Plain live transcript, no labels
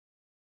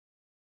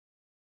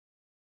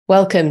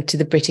Welcome to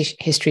the British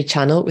History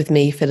Channel with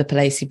me, Philippa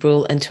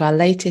Lacey-Brule, and to our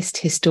latest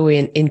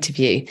historian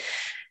interview.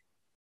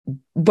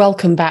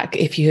 Welcome back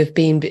if you have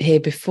been here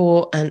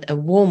before, and a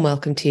warm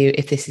welcome to you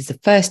if this is the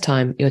first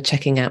time you're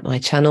checking out my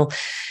channel.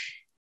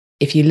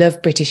 If you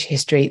love British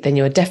history, then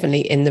you're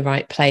definitely in the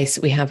right place.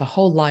 We have a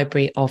whole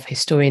library of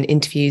historian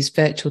interviews,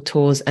 virtual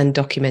tours and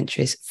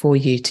documentaries for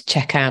you to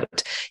check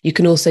out. You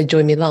can also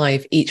join me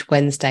live each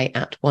Wednesday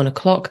at 1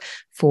 o'clock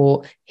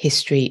for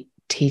History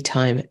Tea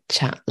Time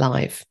Chat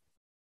Live.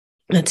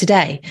 Now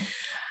today,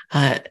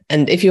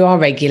 and if you are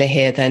regular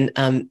here, then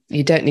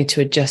you don't need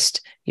to adjust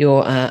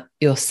your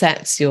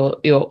sets, your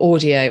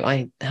audio.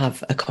 I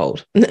have a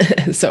cold,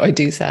 so I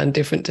do sound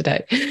different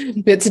today.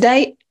 But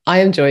today I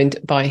am joined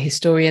by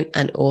historian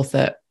and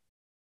author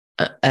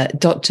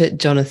Dr.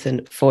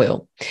 Jonathan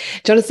Foyle.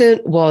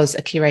 Jonathan was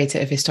a curator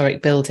of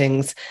historic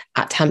buildings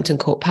at Hampton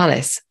Court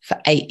Palace for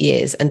 8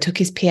 years and took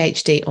his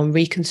PhD on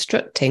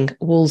reconstructing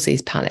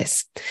Wolsey's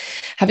palace.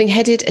 Having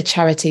headed a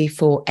charity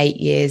for 8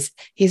 years,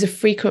 he is a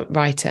frequent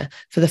writer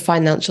for the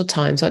Financial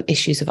Times on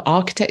issues of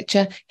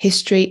architecture,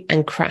 history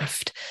and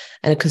craft,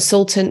 and a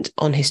consultant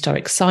on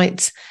historic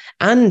sites,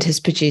 and has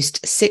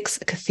produced 6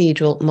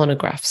 cathedral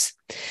monographs.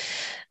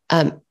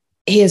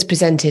 He has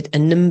presented a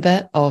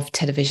number of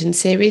television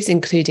series,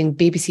 including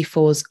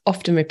BBC4's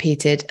often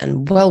repeated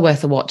and well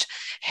worth a watch,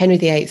 Henry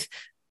VIII,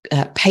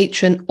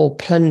 Patron or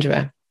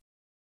Plunderer.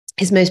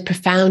 His most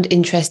profound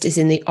interest is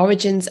in the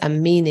origins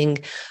and meaning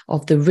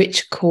of the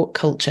rich court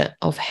culture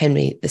of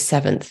Henry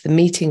VII, the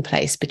meeting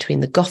place between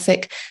the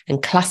Gothic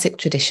and classic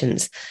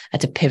traditions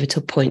at a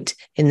pivotal point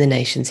in the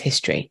nation's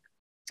history.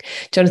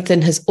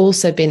 Jonathan has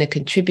also been a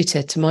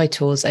contributor to my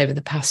tours over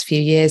the past few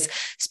years,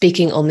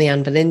 speaking on the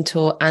Anne Boleyn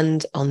tour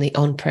and on the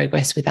On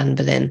Progress with Anne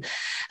Boleyn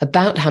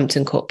about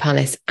Hampton Court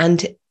Palace,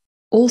 and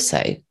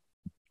also,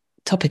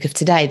 topic of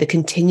today, the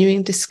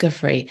continuing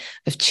discovery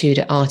of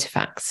Tudor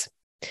artefacts.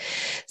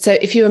 So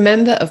if you're a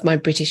member of my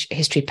British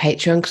History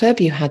Patreon Club,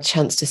 you had a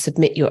chance to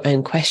submit your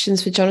own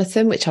questions for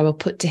Jonathan, which I will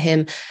put to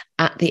him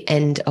at the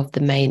end of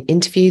the main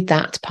interview.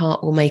 That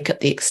part will make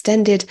up the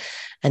extended,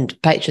 and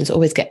patrons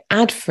always get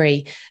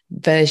ad-free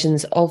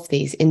versions of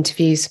these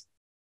interviews.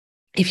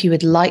 If you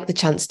would like the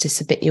chance to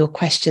submit your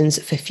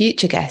questions for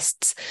future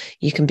guests,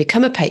 you can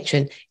become a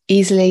patron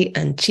easily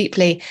and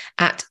cheaply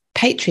at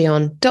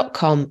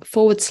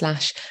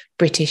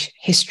patreon.com/British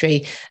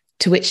History,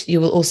 to which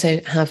you will also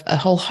have a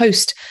whole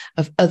host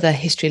of other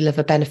history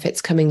lover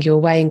benefits coming your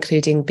way,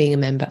 including being a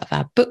member of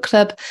our book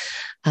club.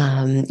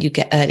 You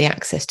get early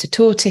access to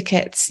tour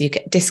tickets, you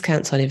get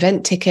discounts on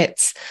event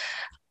tickets,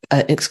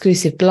 an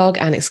exclusive blog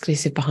and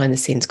exclusive behind the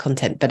scenes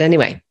content. But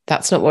anyway,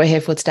 that's not what we're here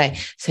for today.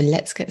 So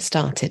let's get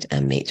started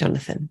and meet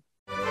Jonathan.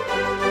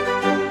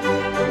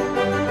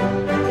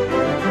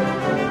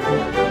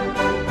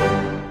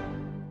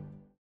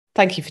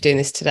 Thank you for doing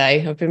this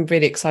today. I've been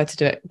really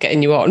excited about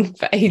getting you on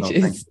for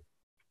ages.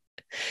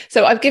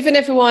 So I've given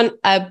everyone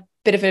a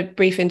bit of a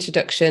brief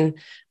introduction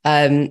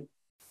to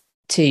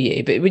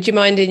you, but would you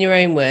mind in your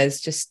own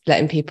words, just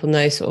letting people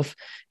know sort of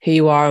who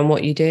you are and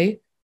what you do?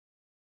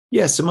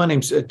 Yeah, so my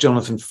name's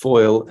Jonathan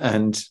Foyle,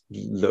 and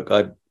look,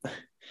 I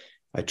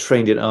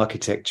trained in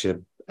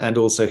architecture and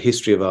also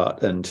history of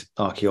art and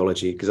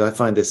archaeology, because I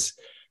find this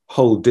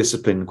whole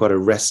discipline quite a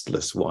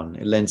restless one.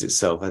 It lends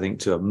itself, I think,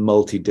 to a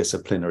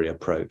multidisciplinary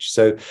approach.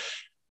 So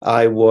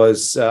I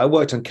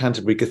worked on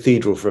Canterbury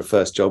Cathedral for a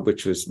first job,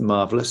 which was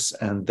marvellous,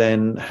 and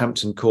then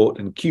Hampton Court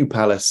and Kew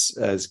Palace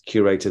as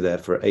curator there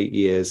for 8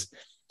 years,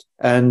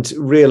 and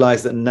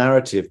realized that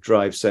narrative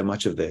drives so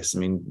much of this. I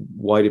mean,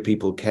 why do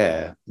people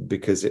care?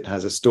 Because it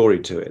has a story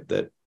to it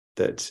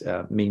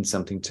that means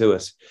something to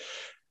us.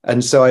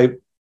 And so I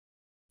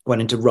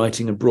went into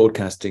writing and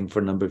broadcasting for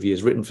a number of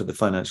years, written for the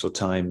Financial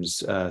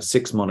Times,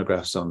 6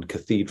 monographs on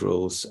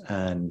cathedrals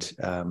and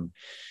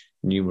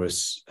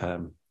numerous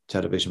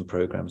television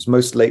programs,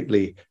 most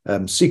lately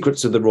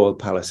Secrets of the Royal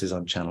Palaces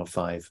on Channel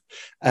 5.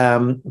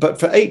 But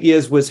for 8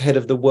 years was head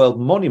of the World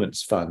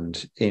Monuments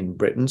Fund in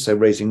Britain, so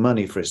raising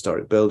money for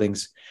historic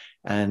buildings,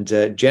 and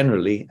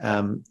generally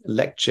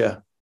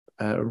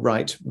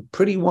write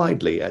pretty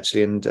widely,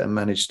 actually, and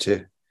managed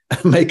to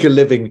make a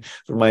living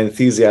from my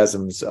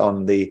enthusiasms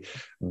on the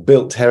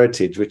built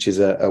heritage, which is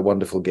a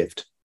wonderful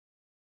gift.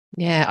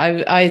 Yeah,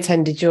 I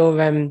attended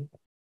your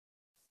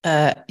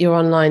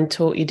online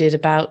talk you did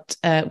about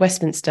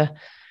Westminster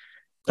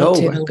not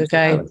too long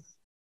ago.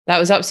 That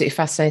was absolutely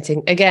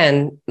fascinating.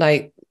 Again,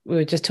 like we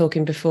were just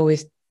talking before we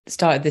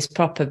started this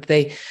proper,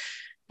 the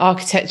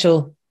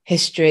architectural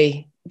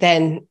history,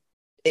 then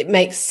it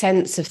makes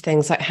sense of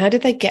things like how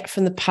did they get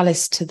from the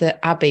palace to the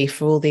abbey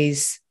for all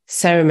these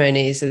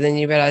ceremonies? And then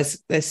you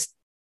realize there's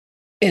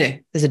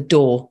a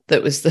door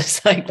that was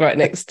just like right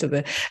next to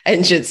the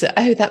entrance.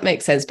 Oh, that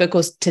makes sense. But of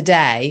course,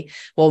 today,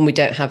 we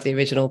don't have the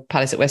original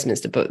palace at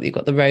Westminster, but you've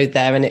got the road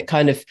there, and it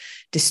kind of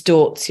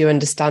distorts your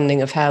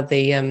understanding of how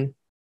the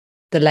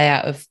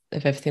layout of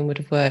everything would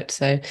have worked.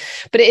 So,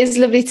 but it is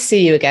lovely to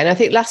see you again. I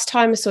think last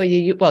time I saw you,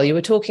 you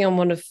were talking on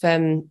one of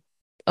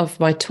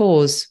my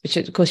tours, which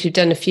of course you've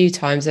done a few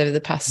times over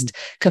the past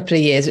couple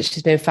of years, which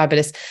has been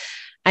fabulous.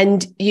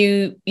 And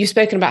you've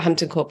spoken about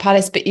Hampton Court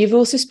Palace, but you've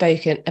also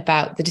spoken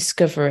about the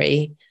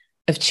discovery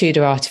of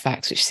Tudor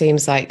artifacts, which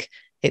seems like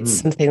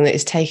it's something that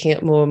is taking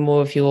up more and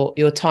more of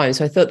your time.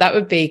 So I thought that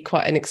would be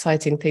quite an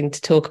exciting thing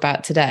to talk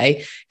about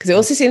today, because it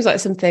also seems like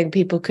something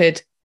people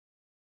could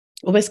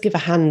almost give a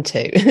hand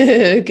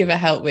to, give a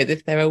help with,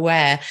 if they're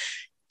aware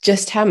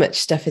just how much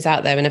stuff is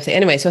out there and everything.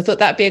 Anyway, so I thought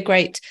that'd be a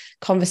great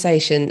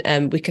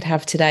conversation we could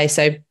have today.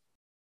 So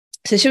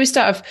should we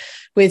start off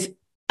with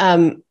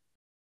like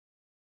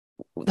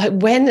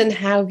when and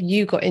how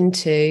you got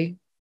into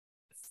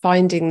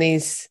finding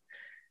these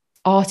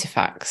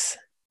artifacts?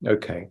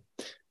 Okay.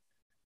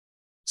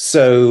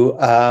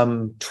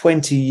 So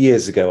 20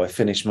 years ago, I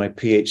finished my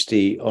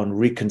PhD on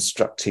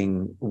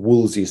reconstructing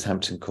Wolsey's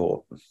Hampton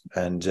Court.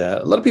 And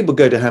a lot of people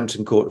go to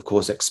Hampton Court, of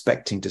course,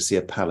 expecting to see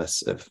a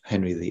palace of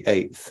Henry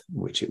VIII,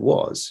 which it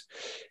was.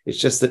 It's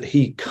just that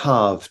he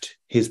carved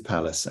his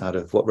palace out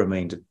of what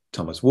remained of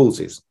Thomas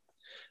Wolsey's,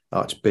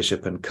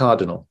 Archbishop and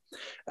Cardinal.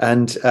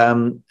 And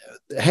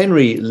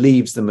Henry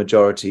leaves the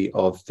majority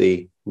of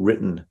the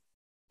written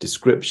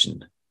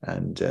description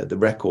and the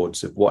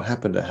records of what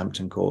happened at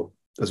Hampton Court,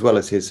 as well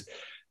as his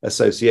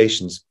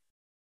associations.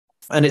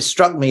 And it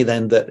struck me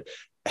then that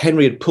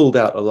Henry had pulled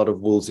out a lot of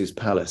Wolsey's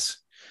palace.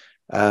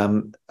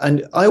 And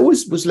I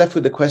always was left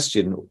with the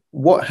question,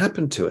 what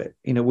happened to it?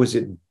 You know, was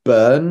it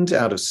burned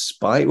out of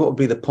spite? What would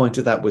be the point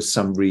of that? Was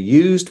some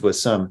reused? Were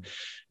some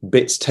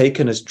bits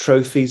taken as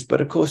trophies?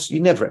 But of course, you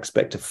never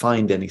expect to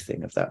find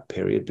anything of that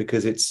period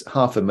because it's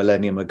half a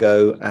millennium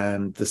ago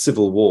and the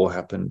Civil War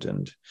happened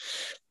and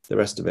the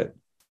rest of it.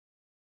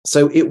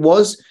 So it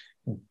was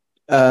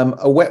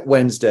a wet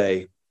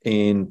Wednesday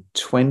in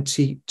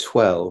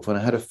 2012 when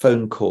I had a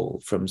phone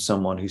call from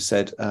someone who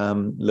said,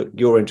 look,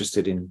 you're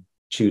interested in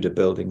Tudor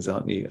buildings,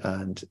 aren't you?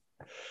 And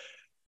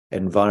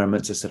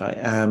environments. I said, I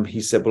am.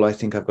 He said, well, I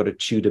think I've got a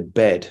Tudor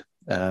bed.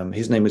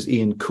 His name was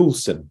Ian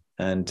Coulson,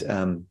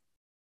 and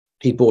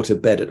he bought a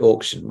bed at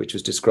auction, which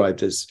was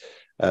described as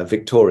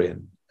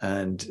Victorian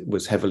and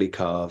was heavily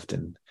carved.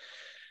 And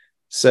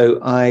so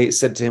I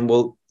said to him,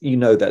 well, you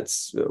know,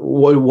 that's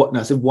what? And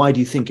I said, why do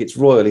you think it's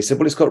royal? He said,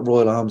 well, it's got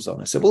royal arms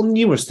on. I said, well,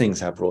 numerous things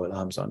have royal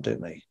arms on,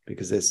 don't they?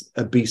 Because there's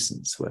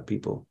obeisance where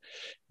people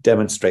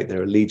demonstrate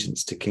their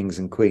allegiance to kings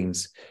and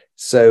queens.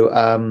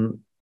 So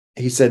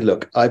he said,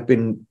 look, I've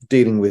been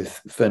dealing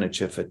with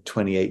furniture for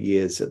 28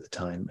 years at the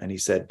time. And he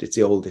said, it's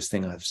the oldest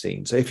thing I've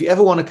seen. So if you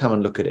ever want to come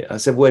and look at it, I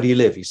said, where do you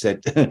live? He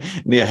said,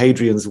 near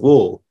Hadrian's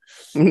Wall.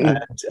 And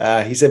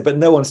he said, but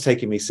no one's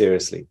taking me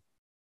seriously.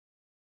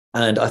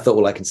 And I thought,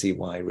 well, I can see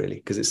why, really,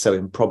 because it's so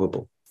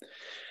improbable.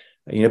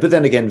 You know, but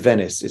then again,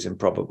 Venice is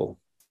improbable.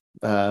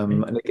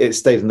 And it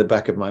stayed in the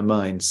back of my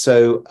mind.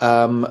 So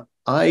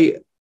I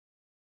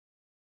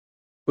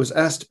was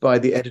asked by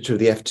the editor of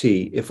the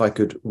FT if I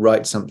could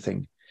write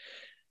something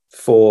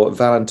for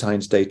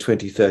Valentine's Day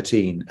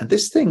 2013. And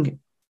this thing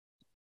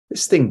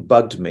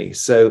bugged me.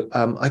 So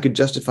I could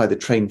justify the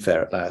train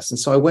fare at last. And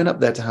so I went up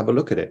there to have a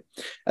look at it.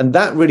 And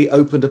that really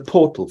opened a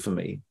portal for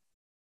me,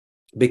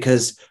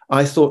 because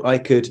I thought I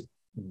could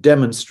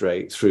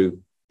demonstrate through,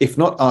 if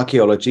not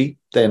archaeology,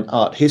 then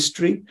art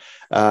history,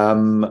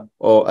 and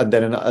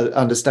then an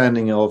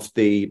understanding of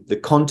the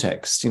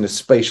context, you know,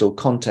 spatial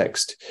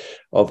context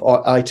of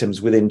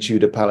items within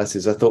Tudor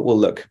palaces. I thought, well,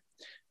 look,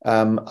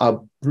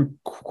 I'll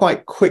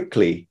quite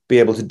quickly be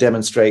able to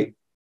demonstrate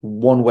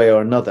one way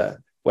or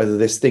another whether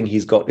this thing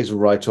he's got is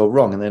right or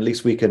wrong, and then at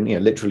least we can, you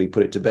know, literally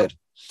put it to bed.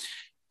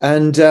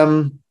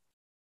 And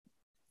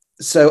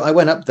so I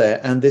went up there,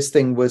 and this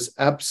thing was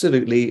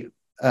absolutely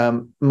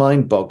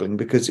mind-boggling,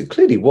 because it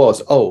clearly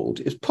was old.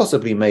 It's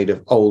possibly made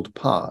of old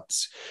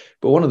parts.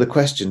 But one of the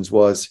questions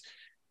was,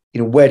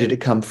 you know, where did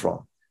it come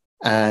from?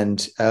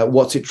 And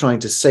what's it trying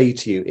to say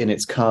to you in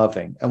its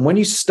carving? And when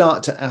you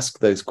start to ask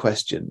those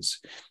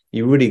questions,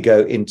 you really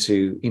go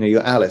into, you know,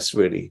 you're Alice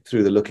really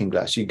through the looking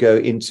glass. You go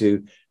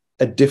into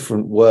a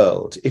different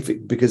world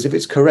because if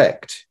it's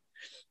correct,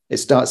 it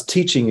starts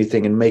teaching you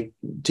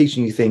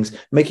things,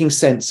 making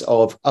sense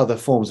of other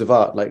forms of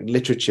art like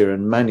literature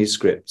and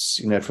manuscripts,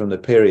 you know, from the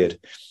period.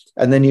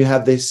 And then you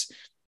have this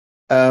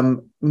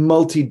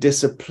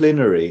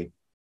multidisciplinary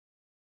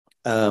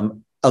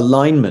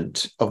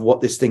alignment of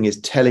what this thing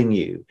is telling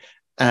you,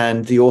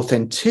 and the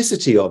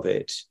authenticity of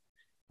it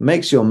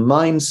makes your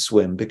mind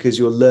swim, because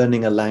you're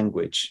learning a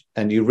language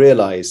and you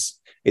realize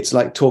it's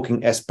like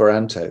talking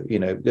Esperanto. You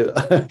know,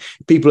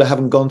 people who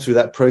haven't gone through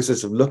that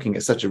process of looking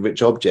at such a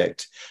rich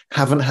object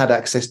haven't had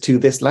access to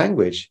this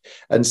language.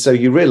 And so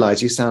you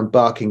realize you sound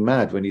barking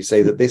mad when you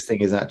say that this thing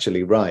is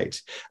actually right.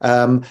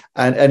 And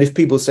if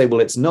people say,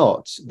 well, it's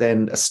not,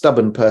 then a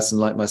stubborn person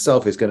like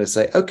myself is going to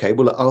say, okay,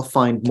 well, I'll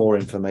find more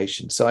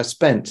information. So I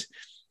spent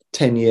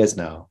 10 years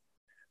now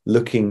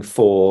looking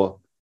for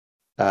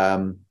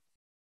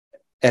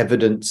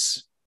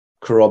evidence,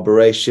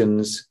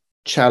 corroborations,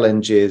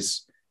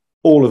 challenges,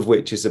 all of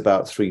which is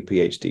about 3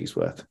 PhDs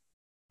worth.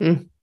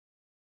 It's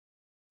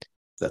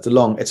a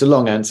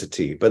long answer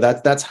to you,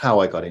 but that's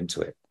how I got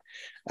into it.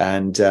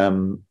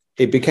 And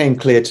it became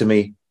clear to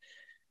me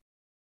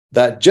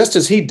that just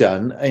as he'd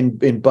done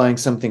in buying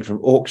something from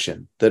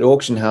auction, that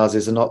auction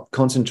houses are not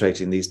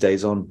concentrating these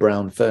days on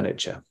brown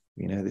furniture.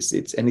 You know,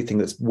 it's anything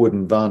that's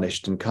wooden,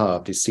 varnished and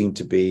carved is seen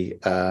to be,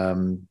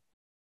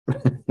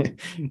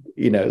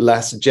 you know,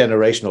 last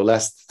generation or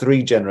last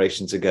 3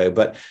 generations ago,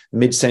 but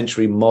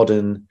mid-century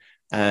modern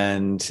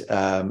and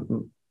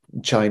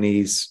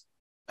Chinese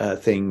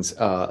things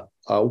are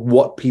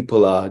what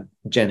people are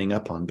genning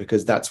up on,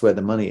 because that's where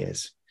the money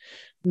is.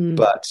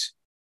 But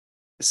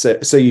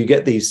so you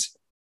get these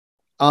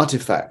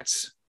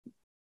artifacts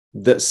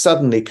that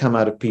suddenly come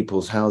out of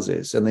people's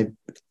houses, and they,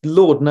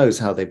 Lord knows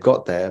how they've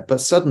got there,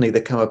 but suddenly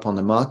they come up on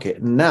the market.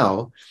 And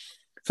now,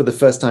 for the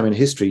first time in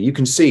history, you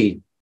can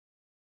see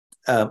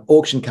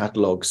auction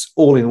catalogs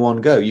all in one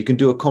go. You can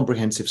do a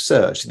comprehensive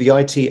search. The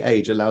IT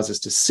age allows us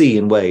to see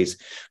in ways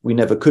we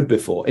never could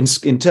before.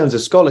 In terms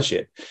of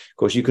scholarship, of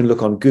course, you can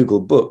look on Google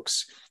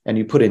Books and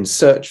you put in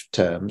search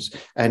terms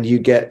and you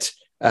get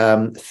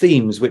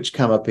themes which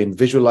come up in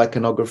visual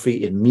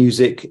iconography, in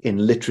music, in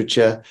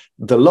literature,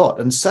 the lot.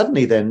 And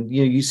suddenly then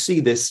you see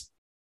this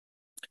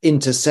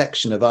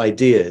intersection of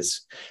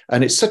ideas,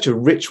 and it's such a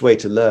rich way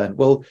to learn.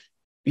 Well,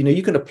 you know,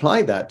 you can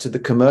apply that to the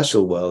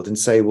commercial world and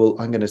say, well,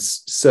 I'm going to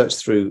search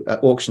through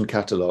auction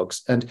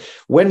catalogs. And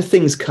when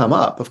things come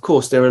up, of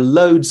course, there are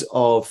loads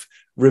of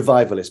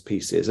revivalist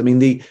pieces. I mean,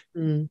 the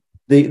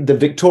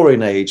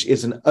Victorian age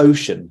is an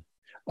ocean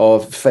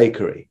of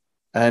fakery.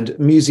 And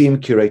museum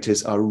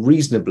curators are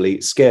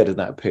reasonably scared of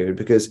that period,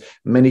 because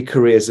many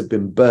careers have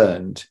been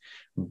burned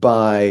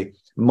by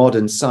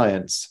modern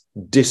science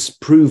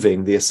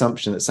disproving the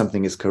assumption that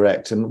something is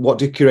correct. And what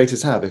do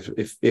curators have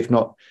if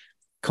not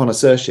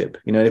connoisseurship?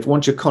 You know, if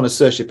once your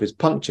connoisseurship is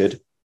punctured,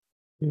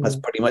 that's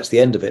pretty much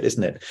the end of it,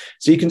 isn't it?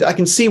 So I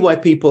can see why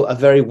people are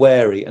very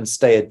wary and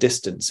stay a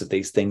distance of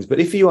these things. But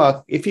if you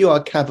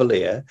are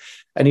cavalier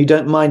and you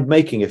don't mind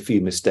making a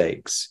few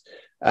mistakes,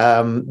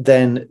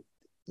 then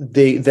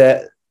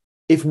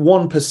if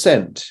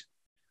 1%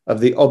 of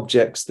the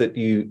objects that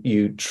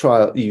you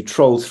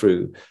troll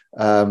through,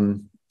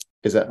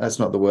 that's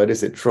not the word,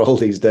 is it? Troll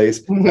these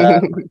days.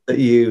 That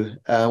you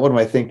what am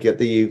I thinking?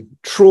 That you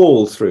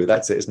trawl through.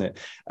 That's it, isn't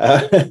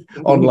it?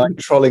 Online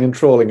trolling and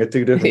trawling are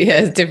 2 different. Yeah,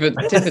 it's different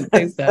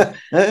things there.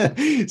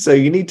 So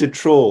you need to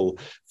trawl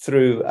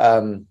through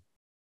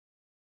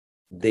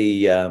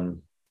the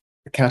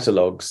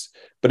catalogs.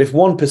 But if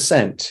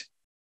 1%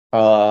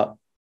 are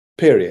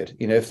period,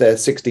 you know, if they're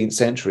 16th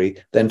century,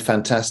 then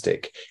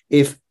fantastic.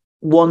 If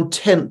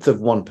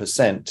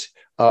 0.1%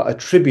 are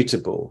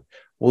attributable,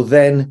 well,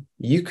 then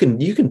you can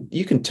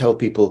tell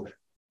people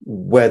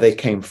where they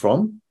came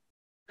from,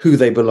 who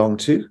they belong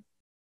to.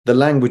 The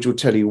language will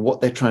tell you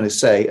what they're trying to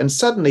say. And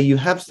suddenly you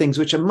have things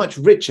which are much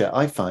richer,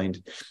 I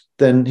find,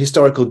 than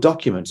historical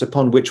documents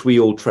upon which we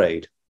all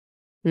trade.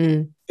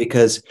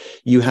 Because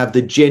you have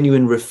the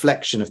genuine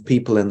reflection of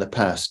people in the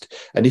past.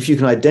 And if you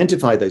can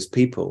identify those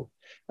people,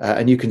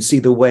 and you can see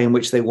the way in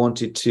which they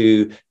wanted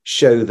to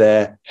show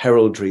their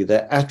heraldry,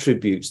 their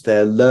attributes,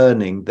 their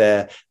learning,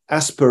 their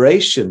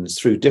aspirations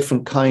through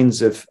different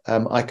kinds of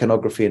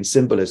iconography and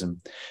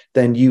symbolism,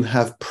 then you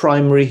have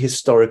primary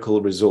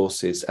historical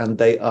resources, and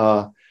they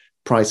are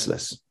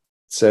priceless.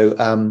 So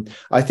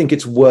I think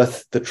it's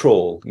worth the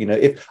trawl. You know,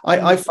 if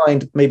I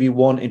find maybe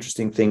one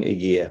interesting thing a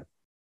year,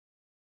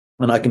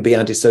 and I can be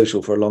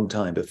antisocial for a long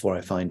time before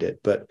I find it,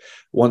 but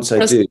once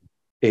I do.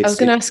 I was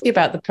going to ask you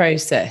about the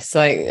process.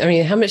 Like, I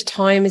mean, how much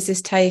time is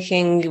this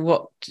taking?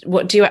 What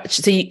do you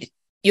actually? So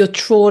you're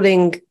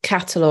trawling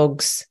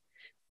catalogs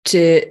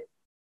and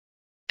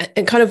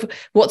kind of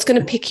what's going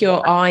to pick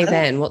your eye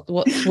then? What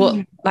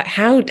like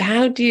how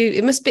do you?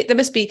 It must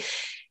be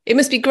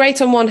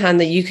great on one hand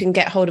that you can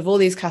get hold of all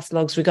these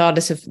catalogs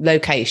regardless of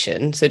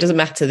location. So it doesn't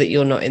matter that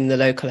you're not in the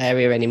local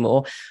area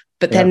anymore.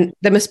 But then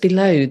there must be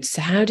loads.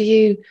 So how do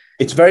you?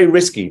 It's very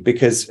risky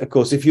because, of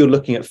course, if you're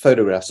looking at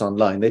photographs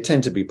online, they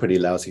tend to be pretty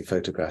lousy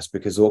photographs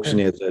because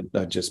auctioneers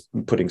are just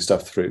putting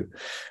stuff through.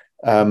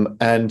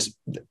 And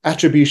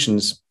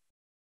attributions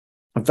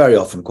are very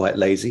often quite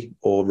lazy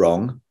or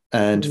wrong,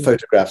 and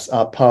photographs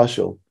are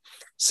partial.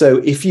 So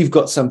if you've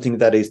got something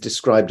that is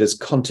described as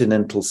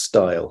continental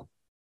style,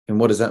 and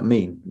what does that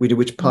mean?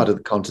 Which part of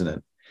the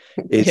continent?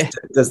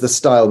 Does the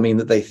style mean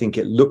that they think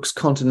it looks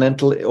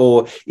continental,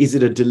 or is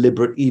it a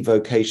deliberate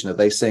evocation? Are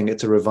they saying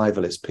it's a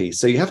revivalist piece?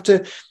 So you have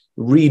to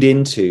read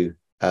into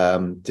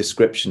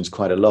descriptions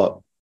quite a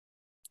lot.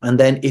 And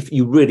then if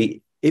you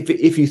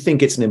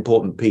think it's an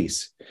important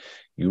piece,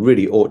 you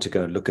really ought to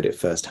go and look at it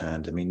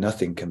firsthand. I mean,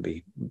 nothing can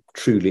be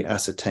truly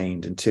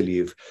ascertained until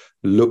you've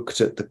looked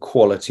at the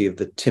quality of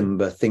the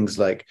timber, things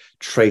like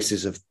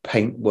traces of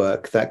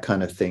paintwork, that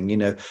kind of thing, you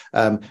know,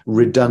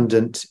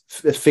 redundant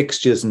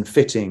fixtures and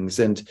fittings,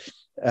 and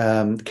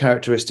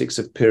characteristics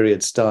of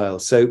period style.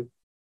 So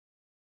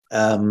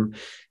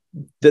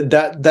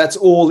that's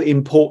all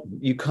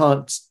important. You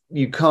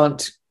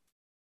can't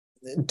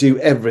do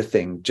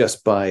everything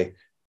just by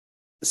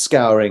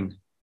scouring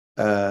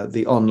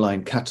the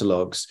online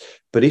catalogs.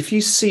 But if you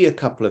see a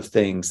couple of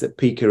things that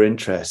pique your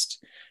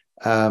interest,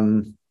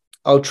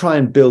 I'll try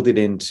and build it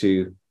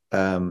into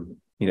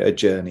a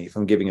journey. If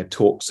I'm giving a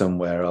talk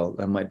somewhere,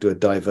 I might do a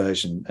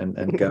diversion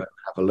and go and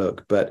have a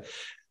look. But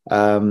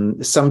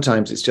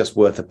sometimes it's just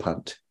worth a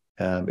punt.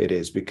 It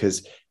is,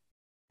 because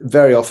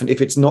very often,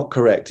 if it's not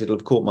correct, it'll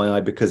have caught my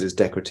eye because it's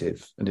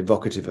decorative and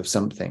evocative of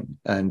something.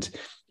 And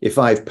if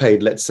I've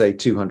paid, let's say,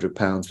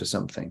 £200 for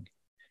something,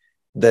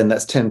 then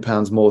that's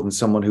 £10 more than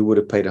someone who would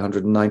have paid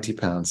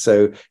 £190.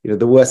 So,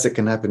 the worst that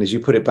can happen is you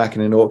put it back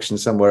in an auction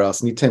somewhere else,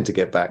 and you tend to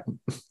get back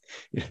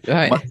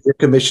right. your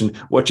commission,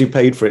 what you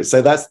paid for it.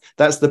 So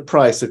that's the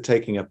price of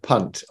taking a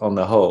punt on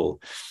the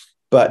whole.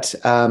 But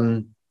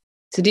so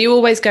do you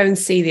always go and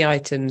see the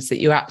items that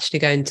you're actually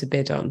going to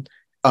bid on?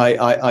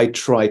 I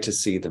try to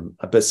see them,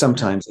 but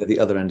sometimes at the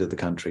other end of the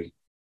country.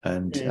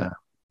 And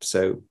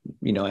so,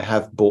 I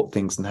have bought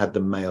things and had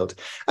them mailed,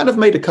 and I've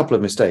made a couple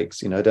of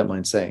mistakes, I don't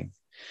mind saying.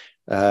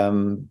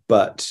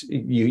 But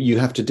you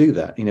have to do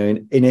that,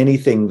 in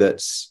anything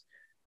that's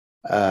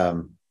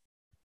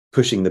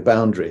pushing the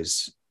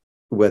boundaries,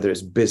 whether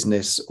it's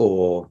business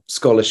or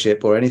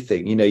scholarship or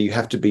anything, you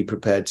have to be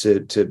prepared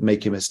to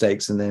make your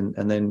mistakes and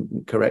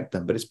then correct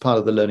them. But it's part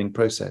of the learning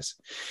process.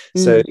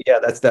 So yeah,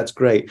 that's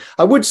great.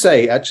 I would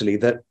say actually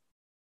that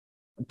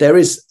there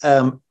is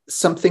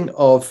something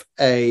of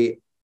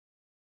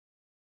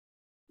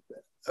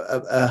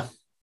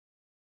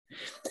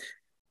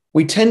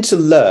we tend to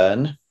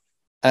learn,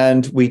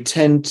 and we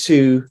tend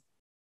to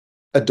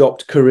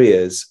adopt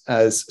careers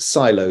as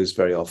silos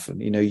very often.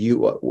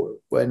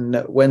 When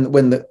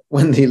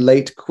the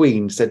late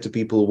Queen said to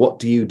people, "What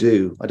do you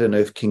do?" I don't know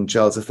if King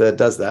Charles III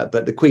does that,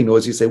 but the Queen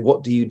always used to say,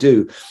 "What do you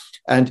do?"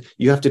 And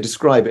you have to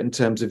describe it in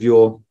terms of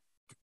your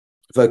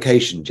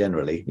vocation.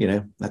 Generally,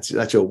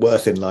 that's your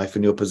worth in life,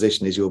 and your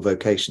position is your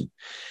vocation.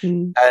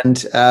 And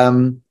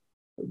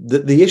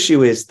the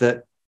issue is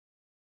that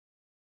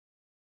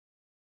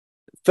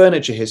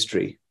furniture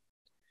history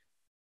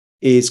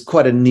is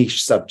quite a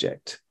niche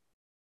subject,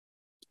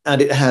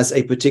 and it has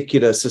a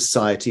particular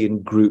society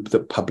and group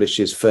that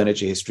publishes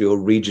furniture history or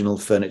regional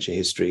furniture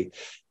history.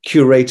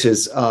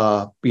 Curators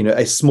are,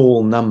 a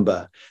small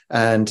number,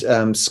 and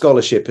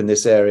scholarship in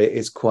this area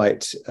is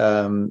quite,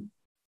 I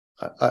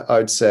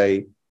would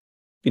say,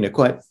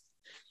 quite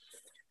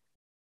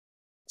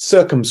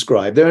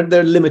circumscribed. There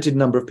are a limited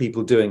number of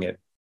people doing it.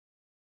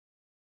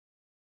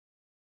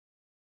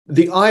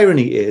 The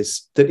irony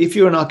is that if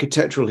you're an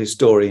architectural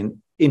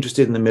historian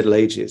interested in the Middle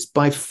Ages,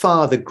 by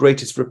far the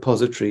greatest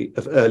repository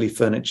of early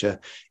furniture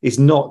is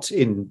not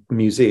in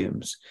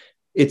museums,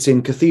 it's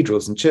in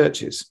cathedrals and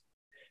churches.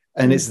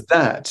 And it's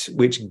that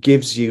which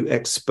gives you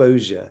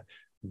exposure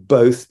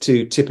both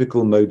to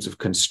typical modes of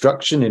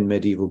construction in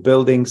medieval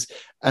buildings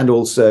and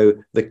also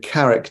the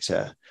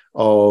character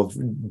of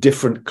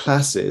different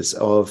classes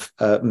of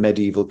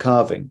medieval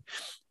carving.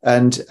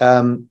 And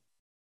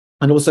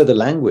also the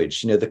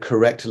language, the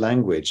correct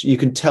language. You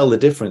can tell the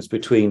difference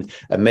between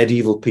a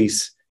medieval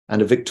piece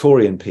and a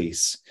Victorian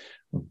piece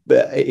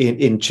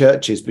in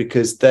churches,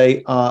 because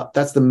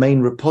that's the main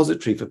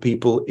repository for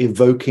people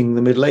evoking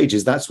the Middle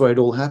Ages. That's where it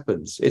all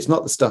happens. It's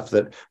not the stuff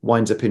that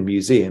winds up in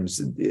museums.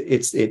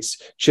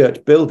 It's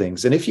church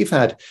buildings. And if you've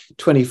had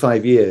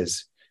 25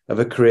 years of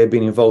a career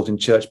being involved in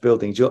church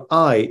buildings, your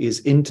eye is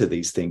into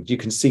these things. You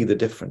can see the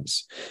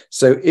difference.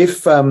 So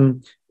if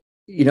I'm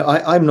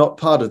not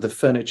part of the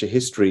furniture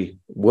history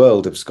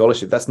world of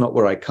scholarship. That's not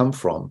where I come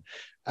from.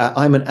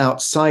 I'm an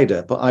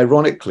outsider, but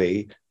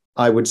ironically,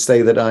 I would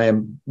say that I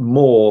am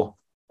more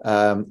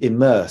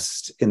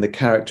immersed in the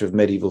character of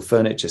medieval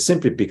furniture,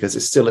 simply because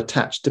it's still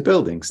attached to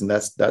buildings, and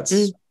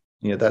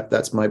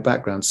that's my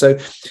background. So,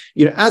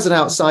 as an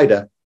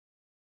outsider,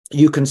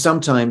 you can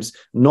sometimes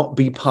not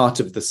be part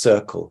of the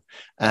circle,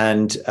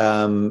 and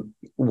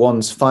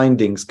one's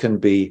findings can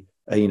be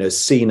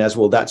seen as,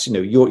 well, that's,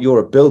 you're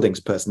a buildings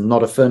person,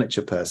 not a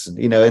furniture person,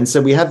 and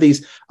so we have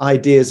these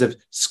ideas of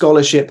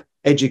scholarship,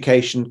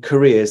 education,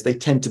 careers. They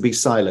tend to be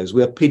silos.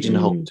 We are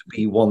pigeonholed to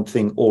be one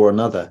thing or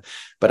another.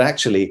 But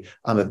actually,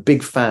 I'm a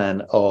big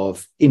fan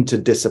of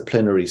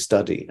interdisciplinary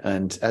study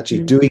and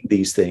actually doing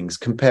these things,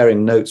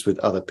 comparing notes with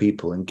other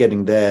people and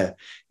getting their,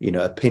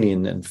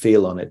 opinion and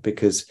feel on it,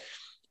 because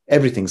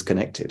everything's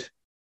connected.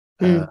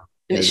 And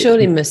it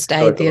surely must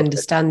aid the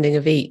understanding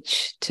of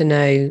each to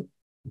know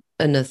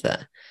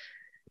another,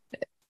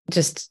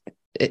 just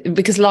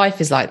because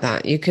life is like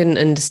that. You can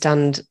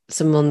understand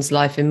someone's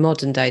life in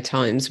modern day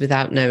times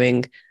without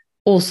knowing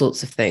all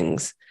sorts of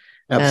things.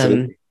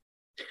 Absolutely.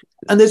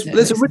 And there's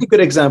a really good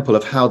example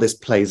of how this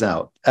plays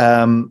out.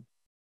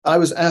 I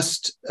was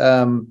asked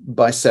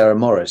by Sarah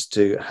Morris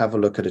to have a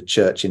look at a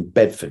church in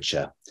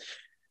Bedfordshire,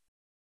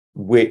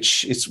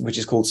 which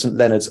is called St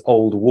Leonard's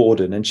Old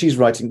Warden, and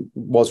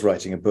was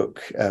writing a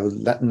book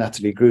with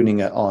Natalie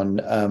Gruninger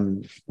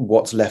on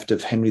what's left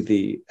of Henry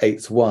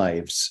VIII's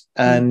wives.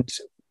 And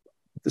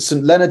the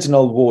St Leonard's and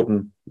Old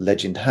Warden,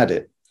 legend had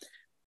it,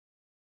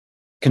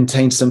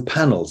 contained some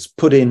panels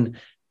put in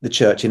the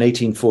church in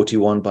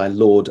 1841 by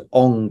Lord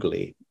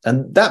Ongley,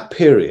 And that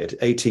period,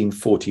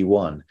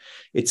 1841,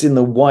 it's in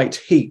the white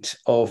heat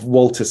of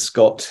Walter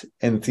Scott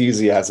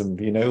enthusiasm,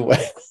 you know,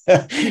 where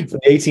from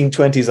the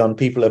 1820s on,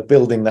 people are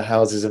building the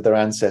houses of their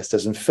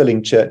ancestors and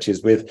filling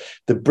churches with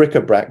the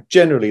bric-a-brac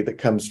generally that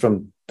comes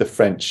from the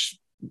French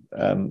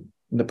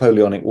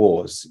Napoleonic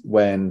Wars,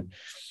 when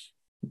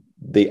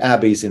the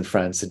abbeys in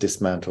France are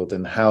dismantled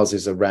and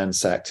houses are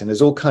ransacked. And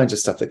there's all kinds of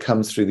stuff that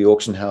comes through the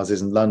auction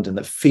houses in London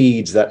that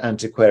feeds that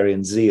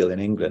antiquarian zeal in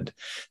England.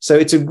 So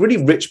it's a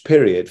really rich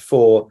period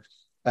for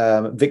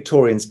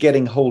Victorians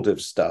getting hold of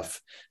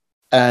stuff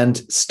and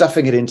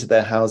stuffing it into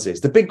their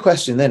houses. The big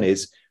question then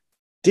is,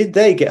 did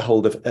they get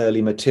hold of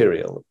early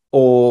material,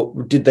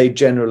 or did they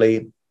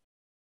generally,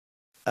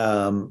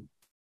 have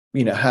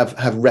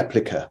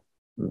replica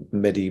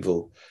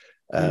medieval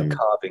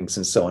carvings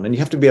and so on? And you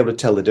have to be able to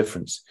tell the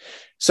difference.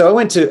 So I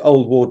went to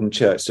Old Warden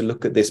Church to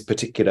look at this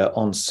particular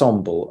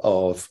ensemble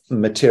of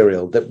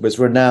material that was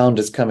renowned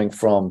as coming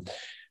from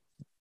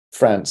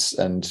France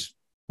and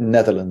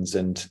Netherlands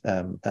and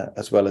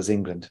as well as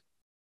England.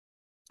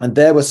 And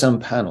there were some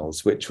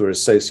panels which were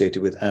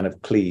associated with Anne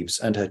of Cleves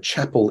and her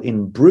chapel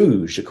in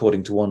Bruges,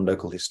 according to one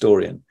local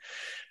historian,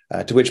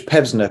 to which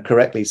Pevsner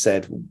correctly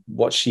said,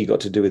 what's she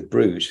got to do with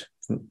Bruges?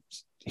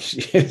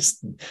 She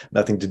has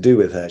nothing to do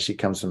with her. She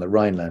comes from the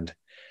Rhineland.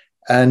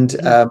 And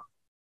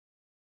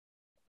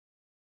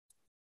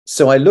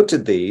so I looked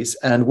at these,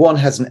 and one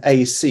has an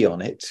AC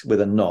on it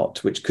with a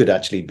knot, which could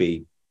actually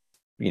be,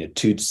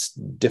 two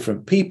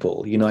different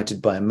people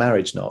united by a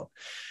marriage knot.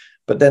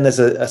 But then there's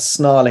a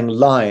snarling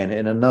lion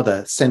in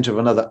another center of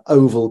another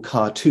oval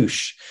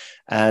cartouche.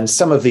 And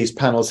some of these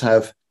panels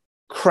have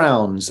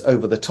crowns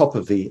over the top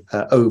of the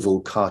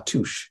oval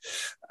cartouche.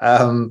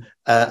 And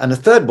the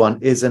third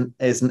one is an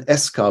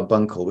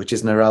escarbuncle, which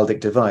is an heraldic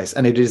device,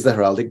 and it is the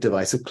heraldic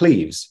device of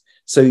Cleves.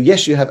 So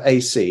yes, you have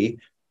AC,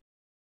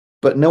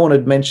 but no one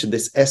had mentioned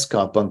this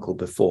escarbuncle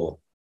before.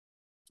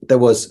 There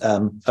was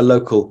a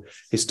local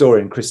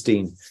historian,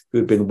 Christine, who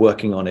had been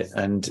working on it,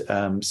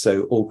 and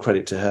so all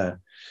credit to her.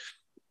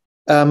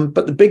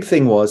 But the big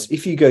thing was,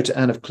 if you go to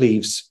Anne of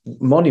Cleves'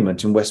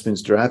 monument in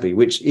Westminster Abbey,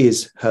 which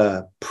is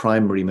her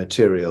primary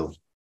material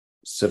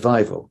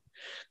survival,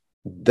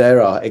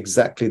 there are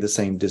exactly the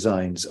same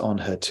designs on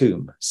her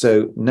tomb.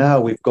 So now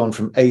we've gone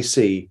from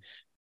AC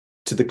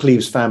to the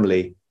Cleves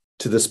family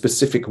to the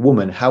specific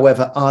woman.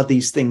 However, are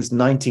these things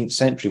 19th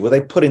century? Were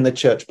they put in the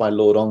church by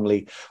Lord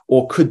Ongley,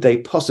 or could they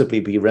possibly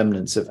be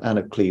remnants of Anne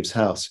of Cleves'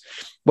 house?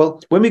 Well,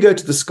 when we go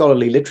to the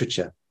scholarly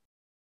literature,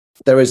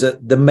 there is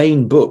the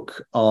main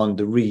book on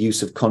the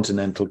reuse of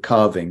continental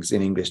carvings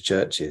in English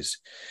churches,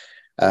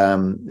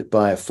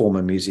 by a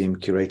former museum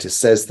curator,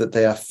 says that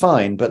they are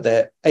fine, but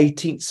they're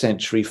 18th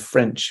century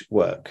French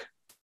work.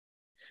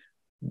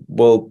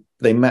 Well,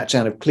 they match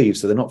Anne of Cleves,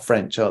 so they're not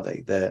French, are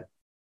they?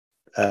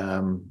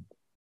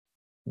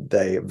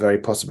 They're very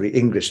possibly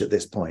English at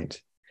this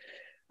point.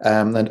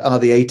 And are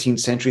the 18th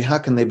century? How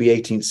can they be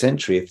 18th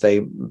century if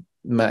they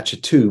match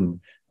a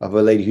tomb of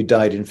a lady who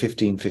died in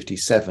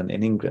 1557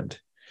 in England?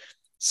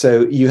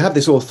 So you have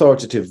this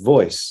authoritative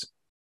voice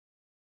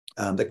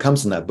that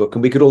comes in that book,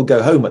 and we could all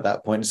go home at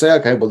that point and say,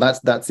 okay, well,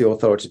 that's the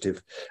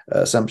authoritative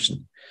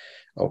assumption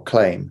or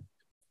claim.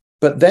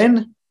 But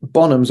then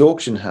Bonham's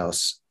auction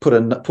house put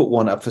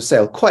one up for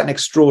sale. Quite an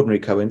extraordinary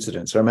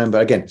coincidence. I remember,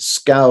 again,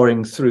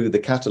 scouring through the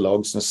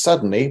catalogues, and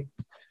suddenly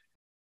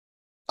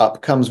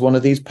up comes one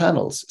of these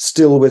panels,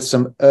 still with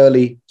some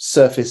early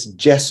surface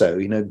gesso,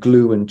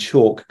 glue and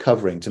chalk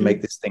covering to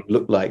make this thing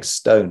look like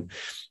stone.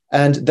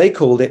 And they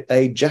called it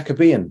a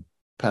Jacobean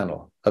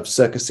panel of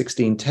circa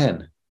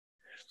 1610.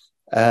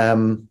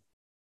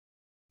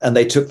 And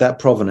they took that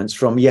provenance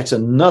from yet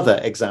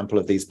another example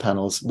of these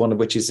panels, one of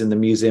which is in the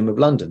Museum of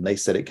London. They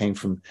said it came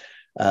from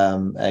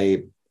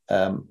a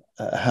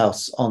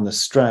house on the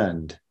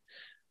Strand.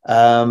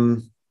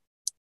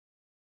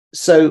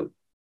 So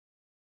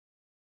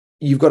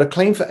you've got a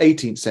claim for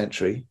 18th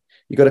century,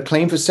 you've got a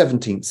claim for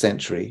 17th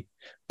century,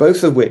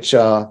 both of which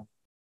are,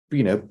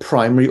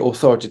 primary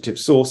authoritative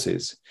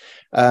sources.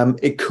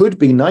 It could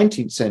be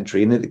 19th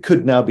century, and it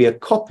could now be a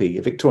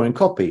Victorian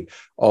copy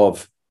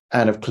of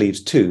Anne of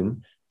Cleves'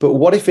 tomb. But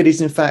what if it is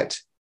in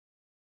fact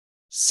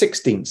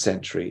 16th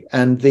century?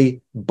 And the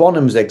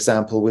Bonham's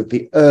example with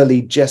the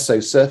early gesso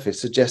surface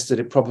suggests that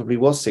it probably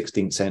was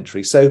 16th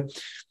century. So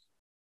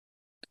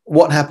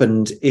what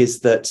happened is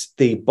that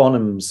the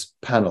Bonham's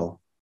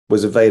panel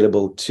was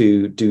available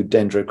to do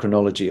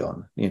dendrochronology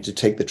on, to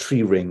take the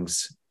tree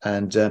rings.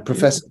 And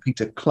Professor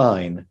Peter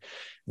Klein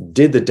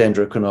did the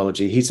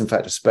dendrochronology. He's in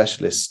fact a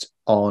specialist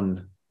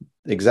on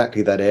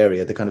exactly that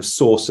area, the kind of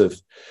source of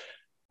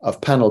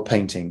panel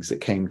paintings that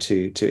came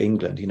to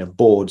England,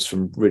 boards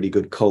from really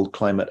good cold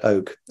climate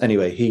oak.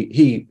 Anyway,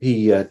 he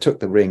took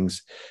the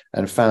rings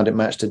and found it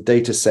matched a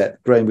data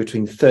set growing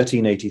between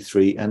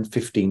 1383 and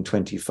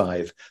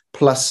 1525,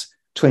 plus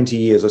 20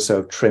 years or so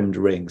of trimmed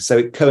rings. So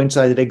it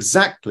coincided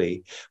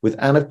exactly with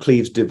Anne of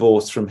Cleves'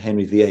 divorce from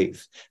Henry VIII.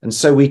 And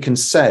so we can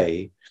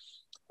say,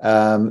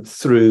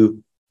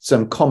 through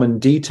some common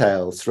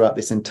details throughout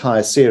this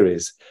entire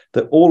series,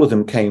 that all of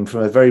them came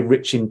from a very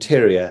rich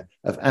interior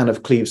of Anne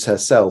of Cleves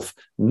herself,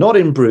 not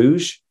in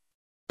Bruges,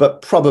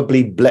 but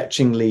probably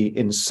Bletchingley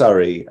in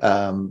Surrey,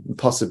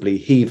 possibly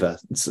Hever,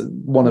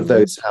 one of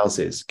those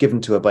houses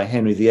given to her by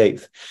Henry VIII.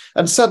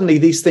 And suddenly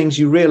these things,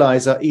 you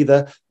realize, are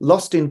either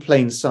lost in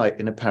plain sight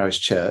in a parish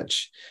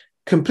church,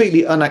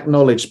 completely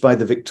unacknowledged by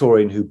the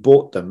Victorian who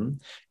bought them,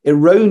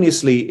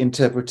 erroneously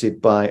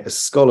interpreted by a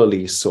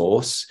scholarly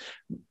source,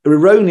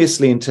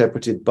 erroneously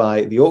interpreted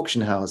by the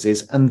auction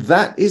houses. And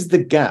that is the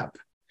gap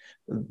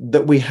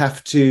that we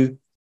have to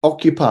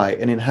occupy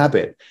and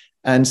inhabit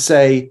and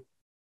say,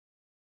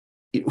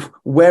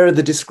 where are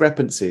the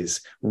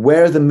discrepancies?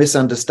 Where are the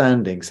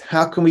misunderstandings?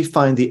 How can we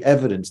find the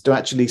evidence to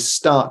actually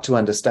start to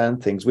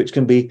understand things which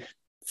can be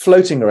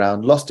floating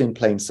around, lost in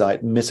plain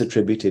sight,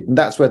 misattributed? And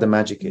that's where the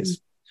magic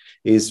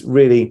is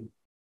really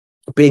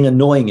being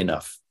annoying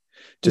enough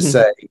to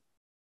say,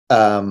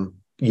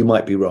 you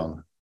might be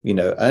wrong,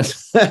 and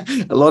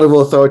a lot of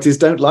authorities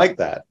don't like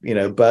that,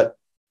 but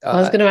I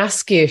was going to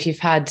ask you if you've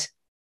had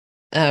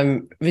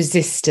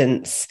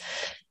resistance,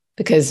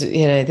 because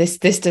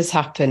this does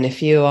happen.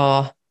 If you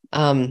are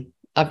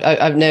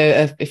I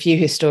know a few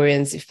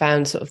historians who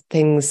found sort of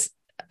things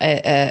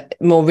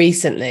more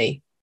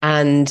recently,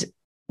 and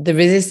the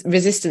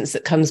resistance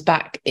that comes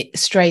back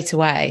straight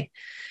away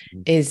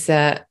is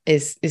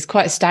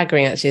quite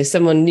staggering, actually. As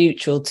someone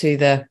neutral to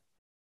the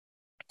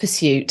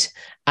pursuit,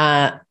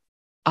 I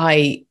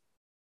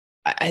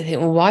think,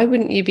 well, why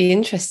wouldn't you be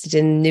interested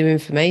in new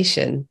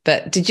information?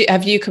 But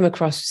have you come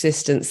across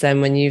resistance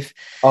then when you've?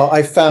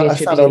 I found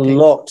a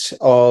lot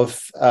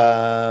of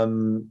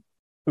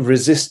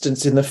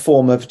resistance in the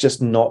form of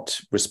just not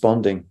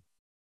responding.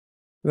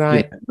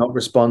 Right. Not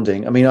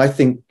responding. I mean, I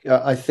think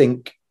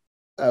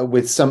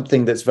with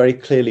something that's very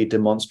clearly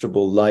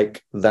demonstrable,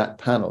 like that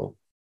panel,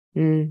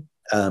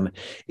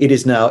 it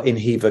is now in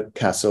Hever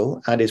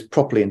Castle and is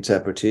properly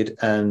interpreted.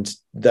 And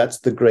that's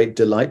the great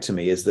delight to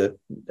me, is that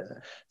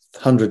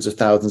hundreds of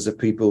thousands of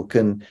people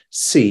can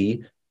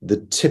see the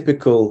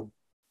typical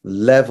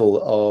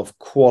level of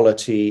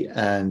quality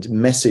and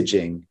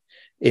messaging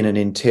in an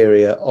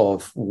interior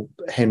of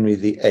Henry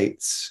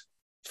VIII's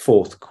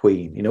fourth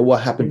queen.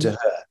 What happened to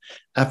her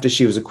after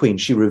she was a queen?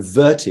 She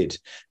reverted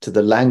to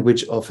the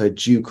language of her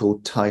ducal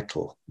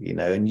title,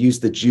 and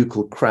used the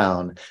ducal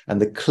crown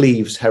and the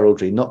Cleves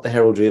heraldry, not the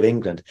heraldry of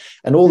England.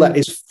 And all that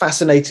is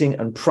fascinating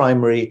and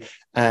primary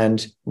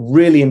and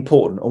really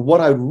important. And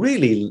what I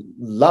really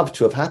love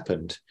to have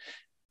happened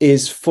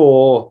is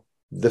for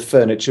the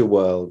furniture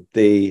world,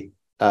 the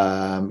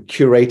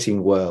curating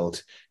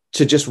world,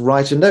 to just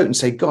write a note and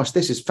say, gosh,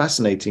 this is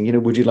fascinating.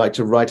 Would you like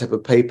to write up a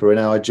paper in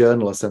our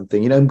journal or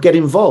something, and get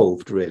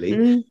involved,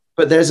 really.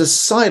 But there's a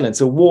silence,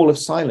 a wall of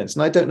silence.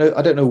 And I don't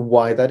know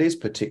why that is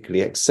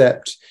particularly,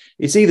 except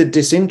it's either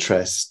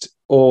disinterest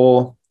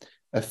or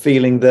a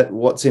feeling that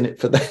what's in it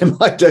for them.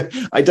 I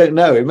don't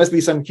know. It must be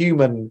some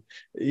human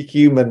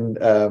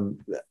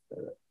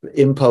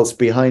impulse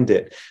behind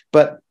it.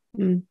 But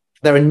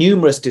there are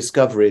numerous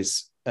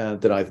discoveries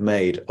that I've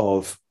made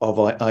of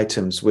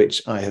items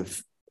which I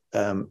have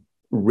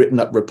written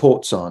up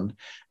reports on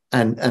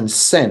and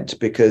sent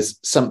because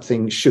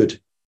something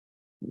should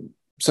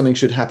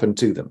happen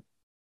to them.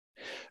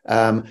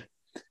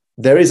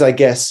 There is, I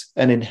guess,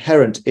 an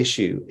inherent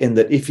issue in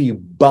that if you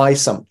buy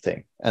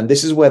something, and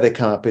this is where they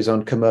come up, is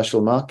on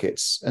commercial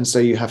markets, and so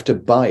you have to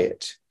buy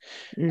it.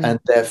 And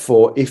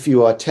therefore, if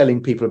you are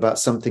telling people about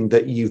something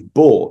that you've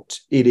bought,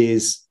 it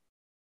is,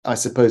 I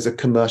suppose, a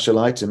commercial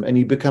item, and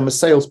you become a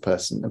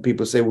salesperson. And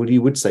people say, well,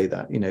 you would say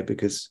that,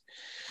 because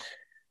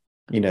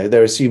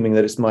they're assuming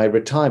that it's my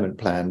retirement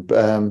plan.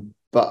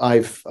 But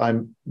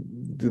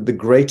the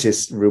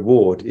greatest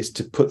reward is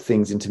to put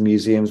things into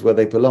museums where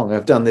they belong.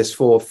 I've done this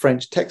for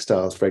French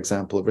textiles, for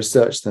example,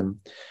 researched them.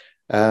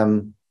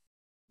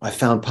 I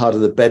found part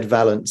of the bed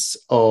valance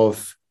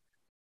of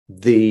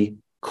the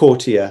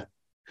courtier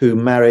who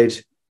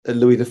married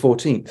Louis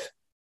XIV.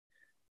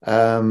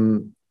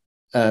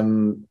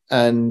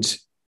 And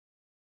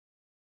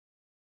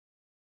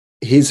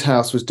his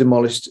house was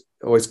demolished,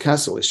 or his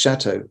castle, his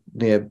chateau,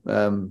 near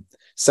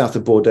south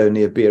of Bordeaux,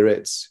 near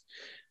Biarritz.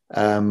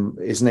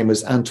 His name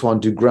was Antoine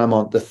du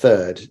Gramont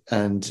III,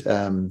 and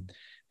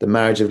the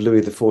marriage of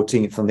Louis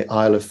XIV on the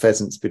Isle of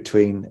Pheasants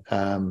between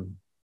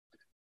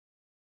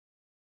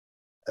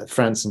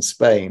France and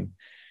Spain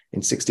in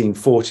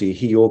 1640,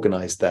 he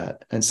organized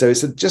that. And so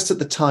it's just at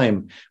the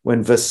time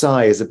when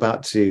Versailles is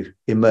about to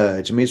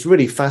emerge. I mean, it's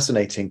really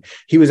fascinating.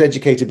 He was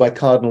educated by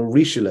Cardinal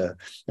Richelieu,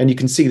 and you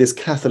can see this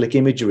Catholic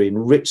imagery in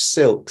rich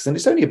silks. And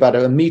it's only about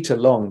a meter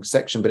long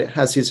section, but it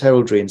has his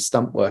heraldry and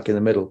stump work in the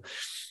middle.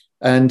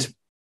 And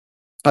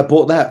I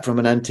bought that from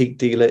an antique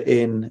dealer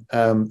in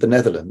the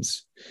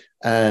Netherlands,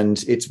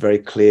 and it's very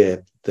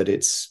clear that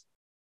it's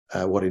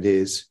what it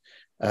is.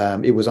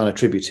 It was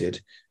unattributed.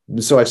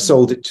 So I've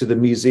sold it to the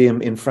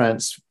museum in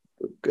France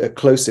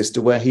closest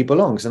to where he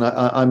belongs. And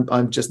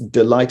I'm just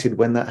delighted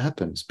when that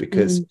happens,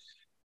 because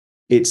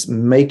it's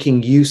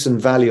making use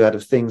and value out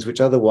of things which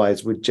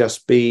otherwise would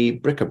just be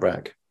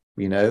bric-a-brac.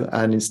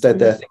 and instead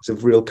they're things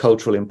of real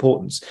cultural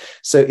importance.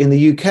 So in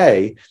the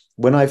UK,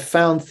 when I've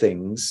found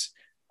things,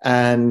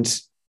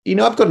 and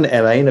I've got an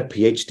MA and a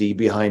PhD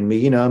behind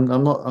me, and I'm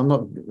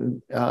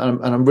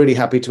really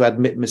happy to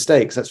admit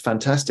mistakes. That's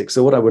fantastic.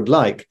 So what I would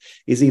like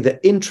is either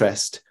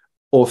interest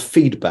or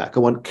feedback. I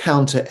want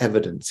counter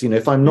evidence.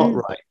 If I'm not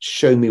right,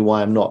 show me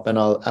why I'm not, and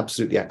I'll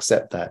absolutely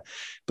accept that.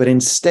 But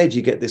instead,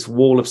 you get this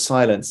wall of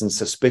silence and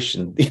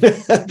suspicion,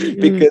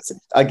 because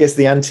I guess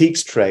the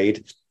antiques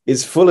trade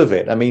is full of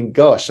it. I mean,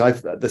 gosh,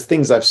 the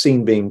things I've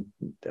seen being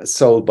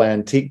sold by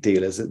antique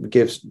dealers, it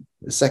gives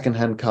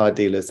secondhand car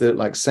dealers, they look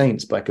like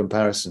saints by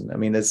comparison. I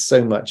mean, there's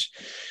so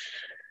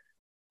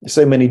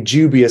many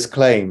dubious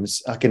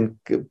claims. I can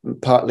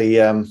partly,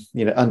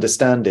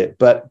 understand it,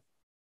 but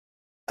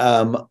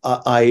our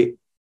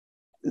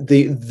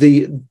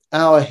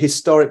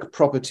historic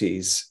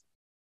properties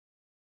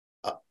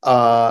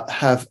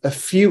have a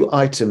few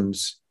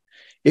items.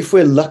 If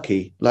we're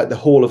lucky, like the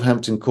Hall of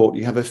Hampton Court,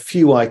 you have a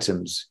few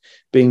items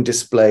being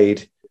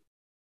displayed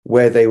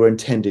where they were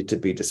intended to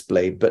be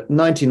displayed, but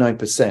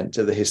 99%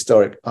 of the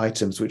historic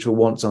items which were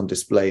once on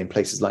display in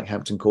places like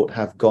Hampton Court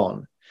have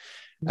gone.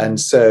 And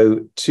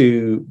so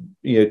to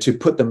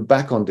put them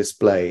back on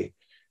display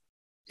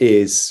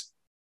is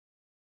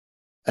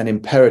an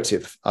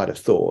imperative, I'd have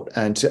thought,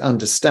 and to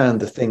understand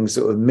the things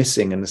that were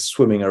missing and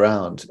swimming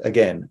around.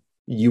 Again,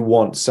 you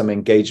want some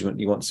engagement,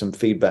 you want some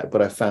feedback,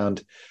 but I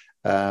found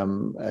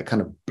a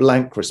kind of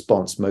blank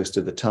response most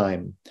of the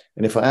time.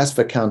 And if I ask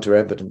for counter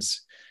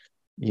evidence,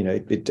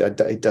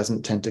 it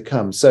doesn't tend to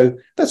come. So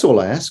that's all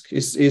I ask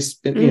is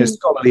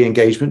scholarly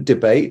engagement,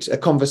 debate, a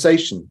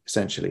conversation,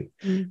 essentially.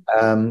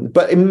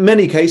 But in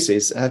many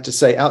cases, I have to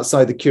say,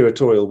 outside the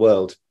curatorial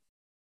world,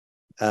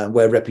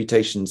 where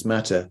reputations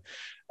matter,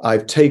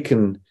 I've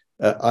taken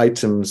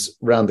items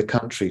around the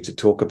country to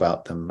talk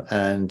about them,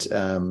 and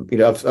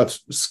I've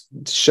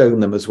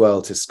shown them as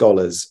well to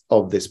scholars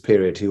of this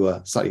period who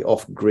are slightly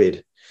off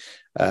grid,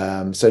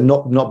 so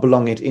not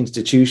belonging to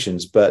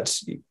institutions, but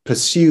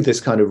pursue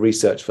this kind of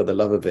research for the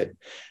love of it.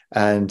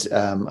 And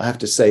I have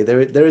to say,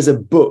 there is a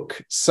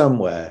book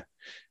somewhere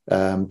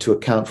to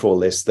account for all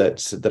this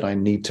that I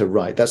need to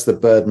write. That's the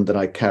burden that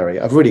I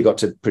carry. I've really got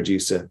to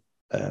produce a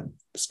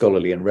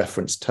scholarly and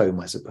reference tome,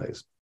 I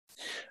suppose.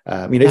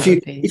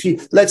 If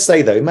you let's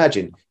say, though,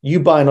 imagine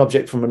you buy an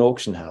object from an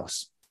auction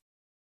house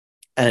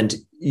and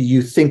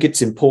you think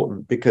it's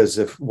important because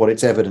of what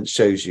its evidence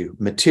shows you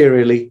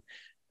materially,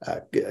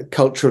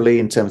 culturally,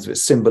 in terms of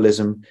its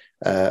symbolism,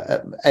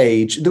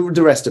 age,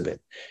 the rest of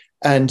it.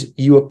 And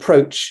you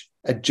approach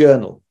a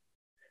journal,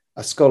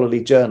 a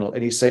scholarly journal,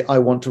 and you say, I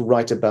want to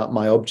write about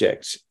my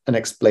object and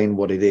explain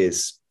what it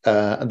is,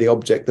 and the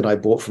object that I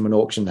bought from an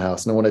auction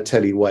house, and I want to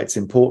tell you why it's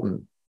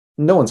important.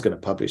 No one's going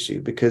to publish you,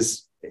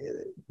 because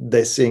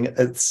they're seeing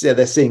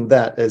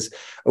that as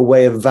a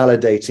way of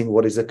validating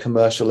what is a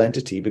commercial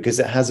entity, because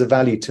it has a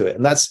value to it,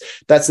 and that's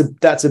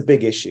a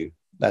big issue.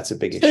 That's a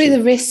big issue.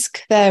 The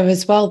risk there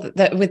as well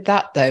that with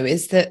that, though,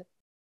 is that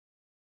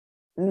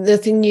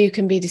nothing new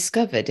can be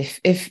discovered.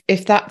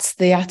 If that's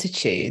the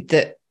attitude,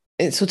 that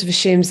it sort of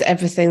assumes that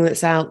everything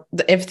that's out,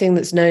 that everything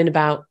that's known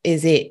about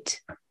is it,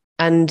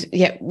 and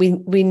yet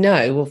we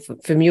know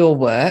from your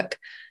work,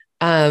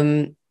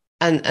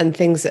 and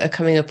things that are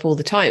coming up all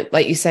the time,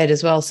 like you said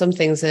as well, some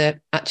things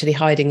are actually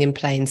hiding in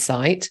plain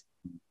sight.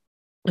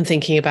 I'm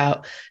thinking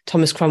about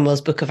Thomas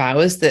Cromwell's Book of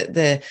Hours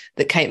that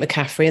Kate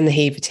McCaffrey and the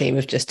Heaver team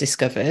have just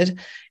discovered.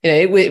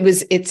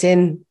 It's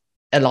in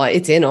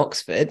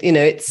Oxford.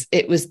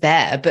 It was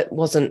there but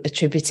wasn't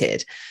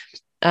attributed.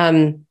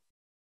 But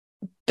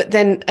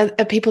then are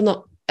other people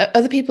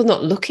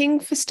not looking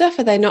for stuff?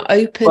 Are they not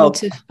open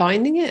to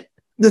finding it?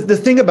 The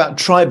thing about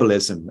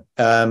tribalism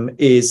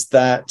is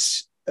that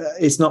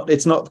it's not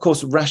of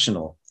course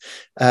rational.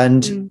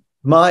 And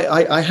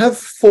I have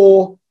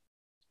 4.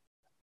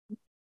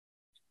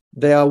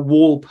 They are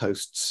wall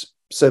posts,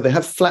 so they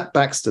have flat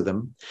backs to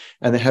them,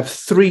 and they have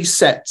 3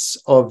 sets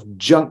of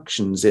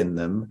junctions in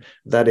them,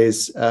 that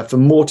is for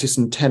mortise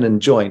and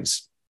tenon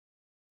joints,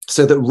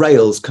 so that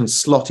rails can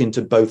slot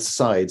into both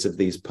sides of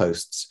these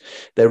posts.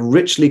 They're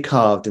richly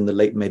carved in the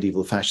late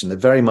medieval fashion. They're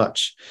very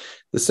much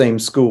the same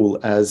school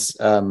as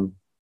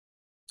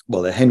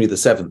they're Henry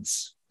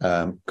VII's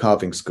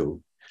carving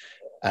school,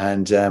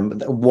 and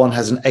one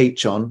has an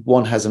H on,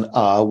 one has an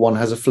R, one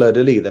has a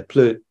fleur-de-lis.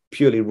 They're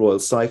purely royal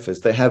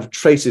ciphers. They have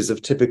traces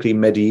of typically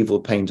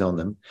medieval paint on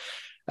them.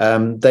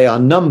 They are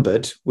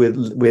numbered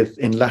with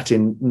in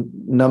Latin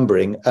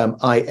numbering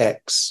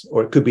IX,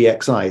 or it could be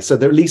XI. So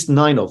there are at least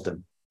 9 of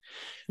them.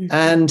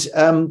 And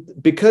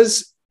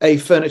because a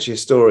furniture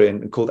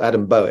historian called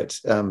Adam Bowett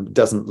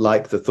doesn't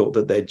like the thought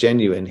that they're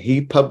genuine,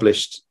 he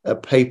published a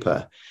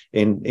paper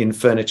in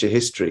Furniture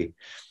History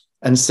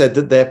and said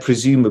that they're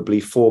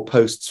presumably 4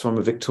 posts from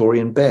a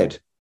Victorian bed.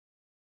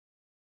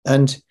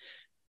 And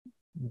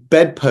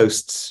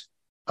bedposts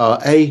are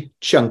A,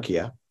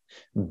 chunkier,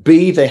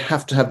 B, they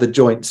have to have the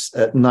joints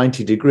at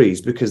 90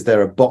 degrees because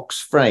they're a box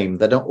frame.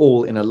 They're not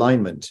all in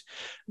alignment.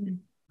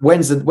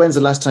 When's the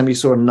last time you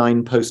saw a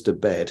 9-poster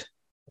bed?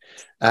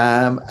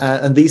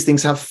 And these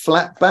things have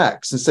flat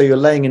backs. And so you're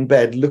laying in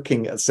bed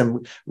looking at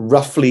some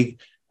roughly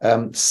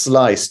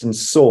sliced and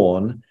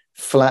sawn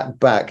flat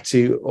back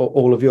to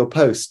all of your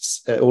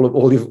posts,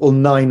 all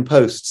 9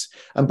 posts.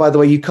 And by the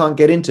way, you can't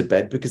get into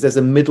bed because there's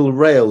a middle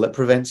rail that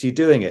prevents you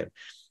doing it.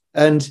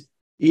 And,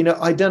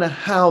 I don't know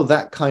how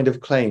that kind of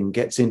claim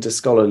gets into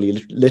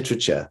scholarly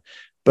literature,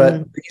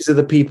 but these are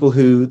the people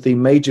who the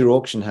major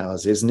auction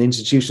houses and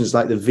institutions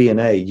like the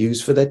V&A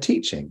use for their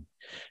teaching.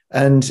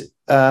 And,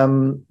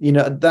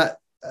 that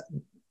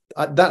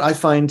I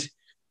find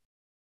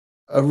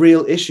a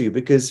real issue,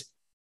 because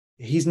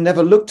he's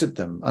never looked at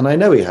them. And I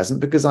know he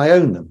hasn't, because I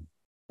own them.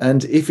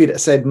 And if he'd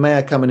said, may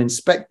I come and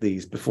inspect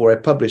these before I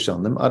publish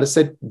on them, I'd have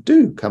said,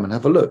 do come and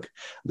have a look.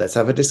 Let's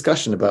have a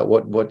discussion about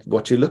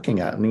what you're looking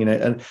at.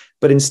 And,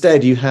 but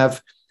instead you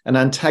have an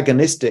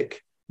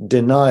antagonistic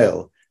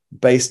denial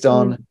based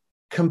on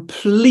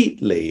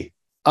completely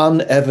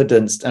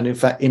unevidenced and in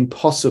fact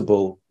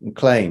impossible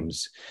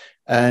claims.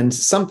 And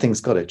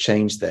something's got to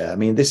change there. I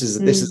mean, this is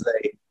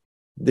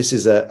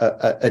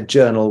a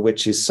journal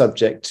which is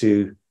subject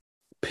to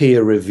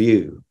peer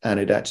review, and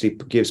it actually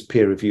gives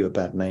peer review a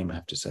bad name, I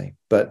have to say.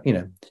 But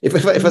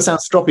if I sound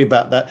stroppy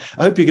about that,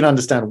 I hope you can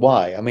understand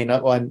why. I mean,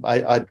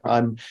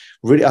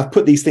 I've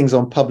put these things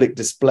on public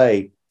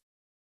display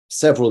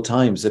several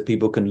times so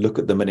people can look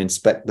at them and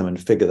inspect them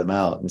and figure them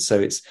out. And so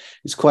it's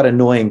quite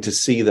annoying to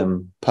see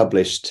them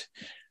published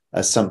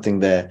as something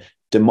they're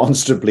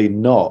demonstrably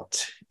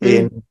not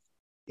in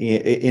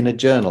a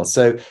journal.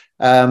 So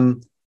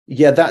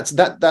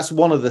that's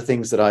one of the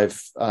things that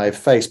I've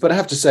faced. But I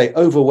have to say,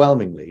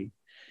 overwhelmingly,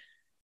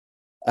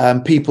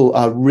 people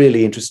are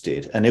really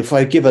interested. And if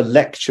I give a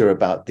lecture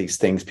about these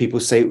things, people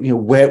say,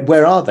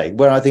 where are they?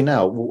 Where are they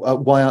now?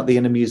 Why aren't they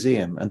in a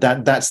museum? And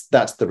that's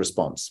the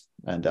response.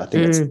 And I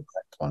think that's the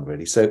correct one,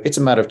 really. So it's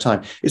a matter of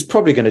time. It's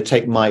probably going to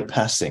take my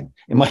passing.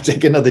 It might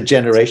take another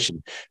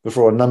generation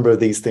before a number of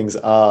these things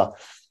are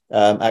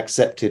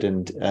accepted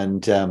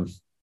and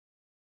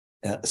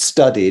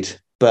studied.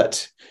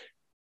 But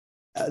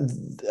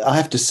I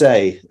have to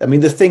say, I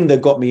mean, the thing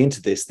that got me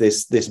into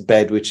this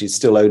bed, which is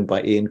still owned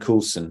by Ian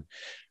Coulson,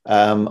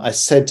 I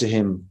said to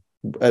him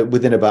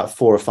within about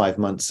 4 or 5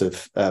 months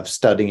of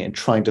studying it and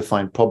trying to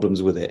find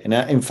problems with it, and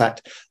in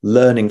fact,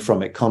 learning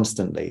from it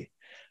constantly,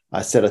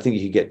 I said, I think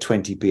you could get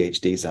 20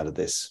 PhDs out of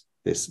this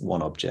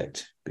one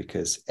object,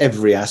 because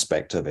every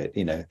aspect of it,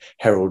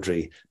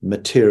 heraldry,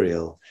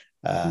 material,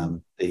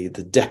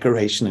 the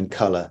decoration and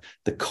color,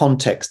 the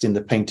context in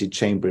the painted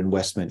chamber in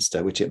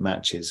Westminster, which it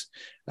matches,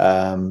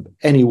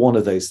 any one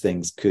of those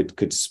things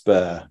could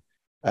spur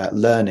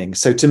learning.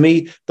 So to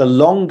me, the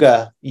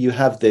longer you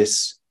have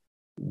this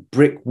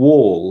brick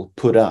wall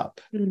put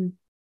up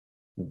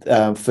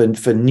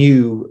for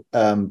new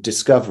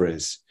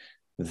discoveries,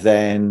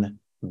 then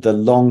the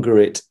longer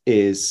it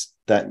is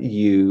that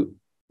you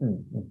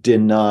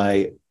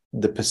deny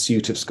the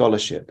pursuit of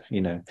scholarship.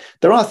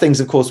 There are things,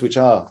 of course, which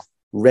are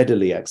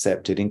readily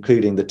accepted,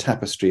 including the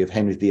tapestry of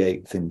Henry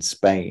VIII in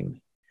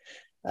Spain,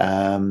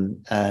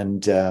 and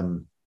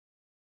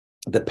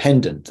the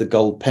pendant, the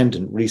gold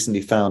pendant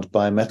recently found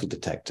by a metal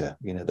detector,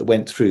 that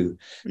went through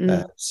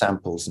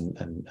samples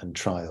and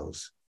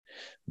trials.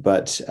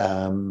 But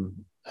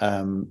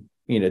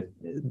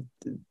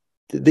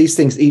these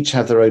things each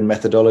have their own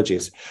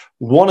methodologies.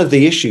 One of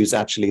the issues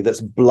actually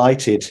that's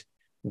blighted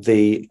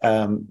the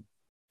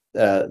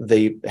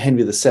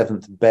Henry VII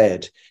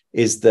bed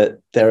is that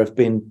there have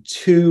been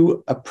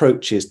 2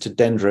 approaches to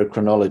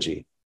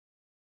dendrochronology.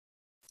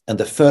 And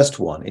the first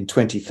one in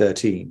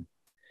 2013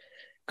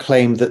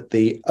 claimed that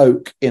the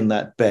oak in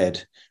that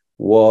bed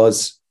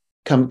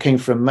came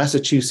from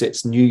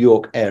Massachusetts, New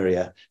York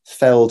area,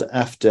 felled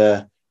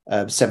after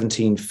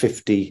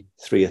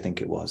 1753, I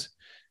think it was.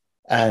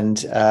 And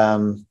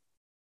so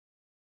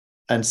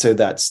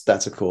that's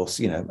of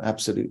course,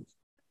 absolute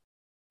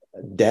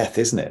death,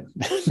 isn't it?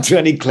 To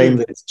any claim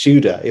that it's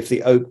Tudor if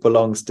the oak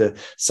belongs to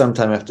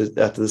sometime after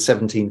the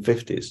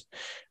 1750s.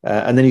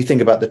 And then you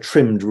think about the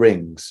trimmed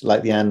rings,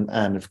 like the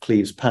Anne of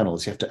Cleves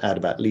panels. You have to add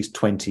about at least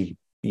 20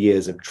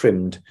 years of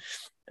trimmed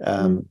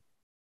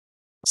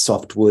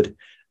soft wood.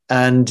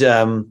 And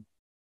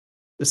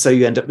so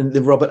you end up in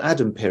the Robert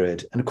Adam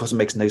period. And of course, it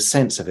makes no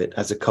sense of it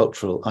as a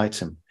cultural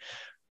item.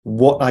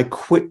 What I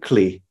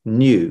quickly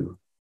knew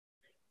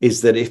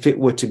is that if it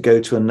were to go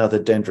to another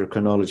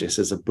dendrochronologist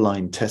as a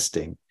blind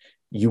testing,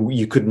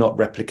 you could not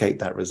replicate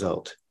that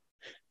result,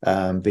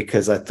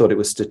 because I thought it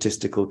was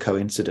statistical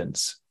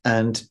coincidence.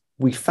 And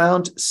we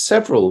found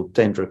several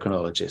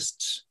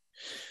dendrochronologists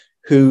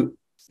who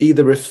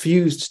either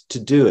refused to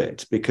do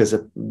it because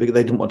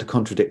they didn't want to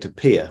contradict a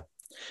peer.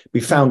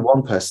 We found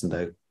one person,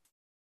 though,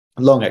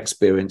 long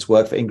experience,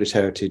 worked for English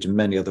Heritage and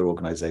many other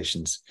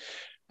organizations.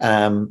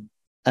 And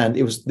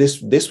it was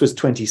this was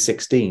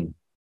 2016.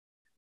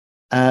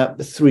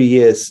 3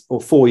 years or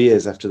 4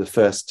 years after the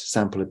first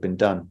sample had been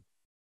done.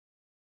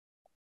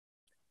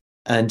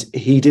 And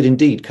he did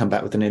indeed come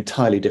back with an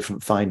entirely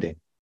different finding.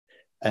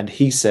 And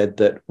he said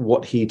that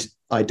what he'd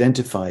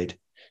identified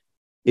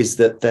is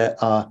that there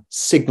are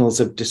signals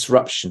of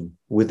disruption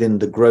within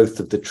the growth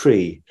of the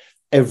tree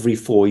every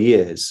 4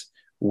 years,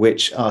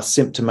 which are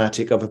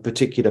symptomatic of a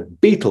particular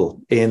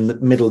beetle in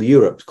Middle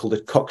Europe called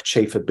a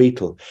cockchafer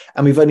beetle.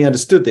 And we've only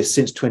understood this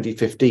since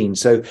 2015.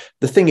 So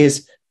the thing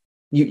is,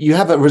 you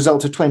have a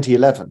result of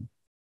 2011,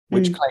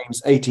 which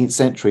claims 18th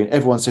century, and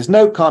everyone says,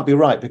 no, can't be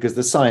right because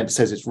the science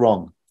says it's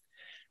wrong.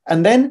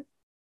 And then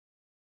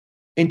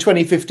in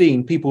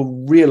 2015,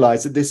 people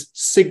realized that this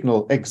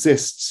signal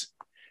exists.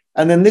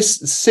 And then this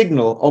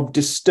signal of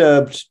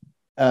disturbed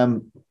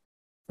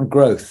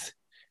growth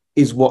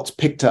is what's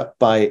picked up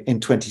in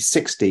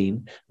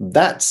 2016.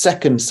 That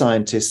second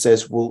scientist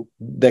says, well,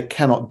 there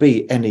cannot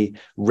be any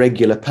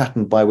regular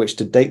pattern by which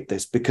to date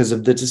this because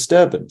of the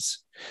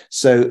disturbance.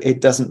 So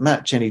it doesn't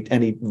match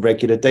any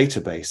regular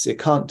database. It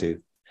can't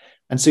do.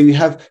 And so you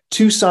have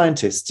two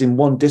scientists in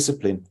one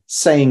discipline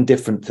saying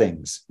different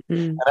things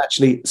and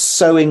actually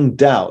sowing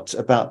doubt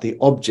about the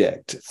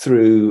object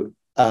through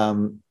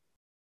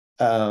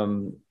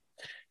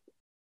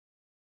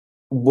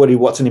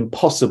what's an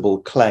impossible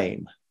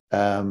claim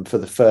for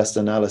the first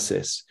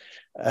analysis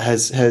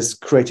has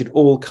created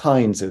all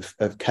kinds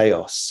of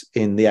chaos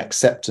in the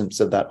acceptance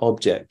of that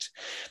object.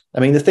 I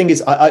mean, the thing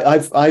is,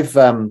 I've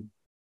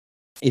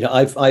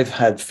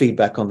had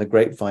feedback on the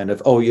grapevine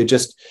of, oh, you're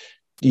just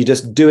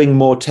doing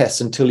more tests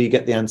until you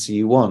get the answer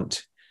you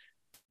want.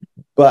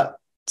 But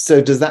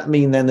so does that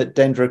mean then that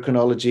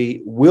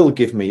dendrochronology will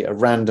give me a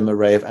random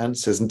array of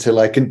answers until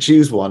I can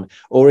choose one?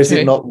 Or is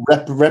it not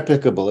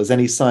replicable as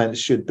any science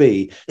should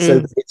be, so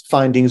that its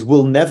findings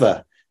will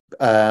never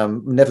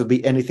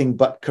be anything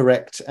but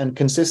correct and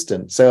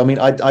consistent? So, I mean,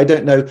 I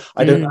don't know.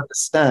 I don't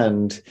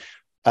understand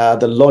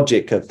the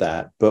logic of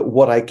that. But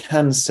what I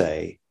can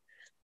say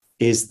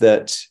is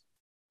that,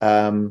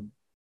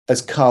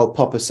 as Karl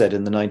Popper said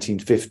in the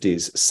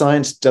 1950s,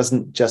 science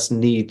doesn't just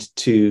need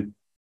to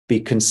be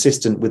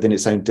consistent within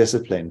its own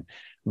discipline,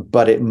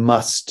 but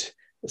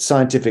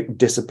scientific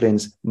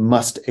disciplines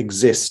must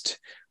exist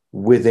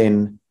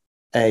within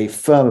a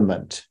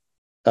firmament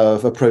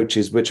of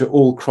approaches which are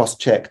all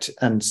cross-checked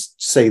and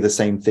say the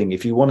same thing.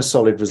 If you want a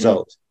solid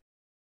result,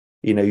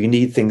 you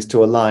need things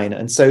to align.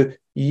 And so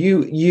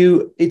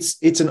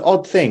it's an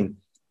odd thing,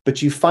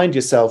 but you find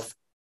yourself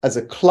as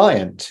a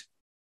client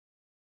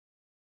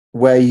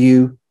where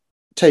you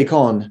take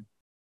on,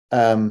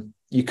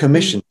 you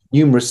commission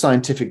numerous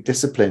scientific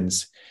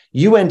disciplines,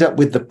 you end up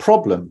with the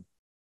problem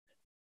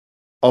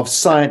of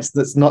science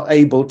that's not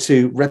able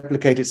to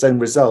replicate its own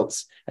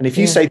results. And if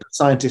you say to a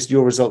scientist,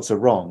 your results are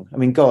wrong, I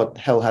mean, God,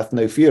 hell hath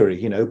no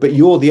fury, but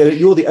you're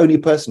the only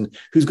person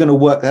who's going to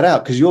work that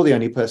out, because you're the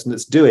only person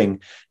that's doing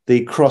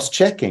the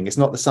cross-checking. It's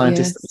not the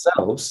scientists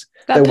themselves.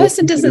 That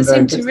person doesn't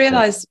seem to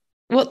realize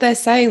what they're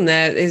saying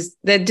there is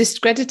they're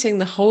discrediting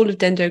the whole of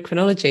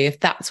dendrochronology, if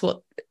that's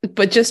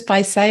but just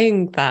by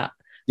saying that,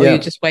 or you're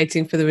just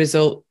waiting for the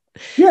result.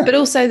 Yeah. But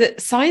also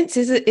that science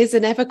is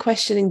an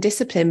ever-questioning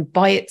discipline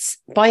by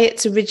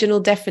its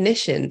original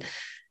definition.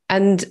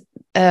 And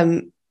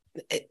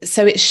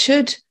so it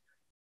should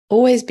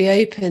always be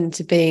open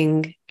to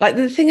being, like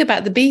the thing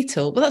about the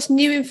beetle, well, that's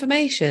new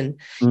information.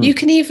 You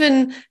can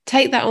even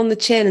take that on the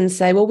chin and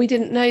say, well, we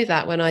didn't know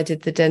that when I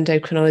did the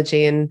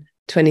dendrochronology in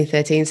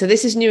 2013. So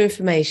this is new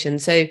information.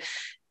 So,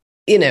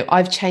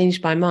 I've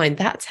changed my mind.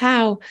 That's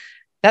how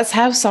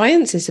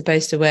science is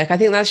supposed to work. I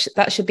think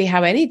that should be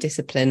how any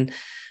discipline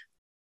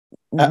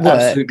works.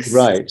 Absolutely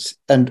right.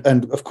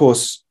 And of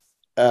course,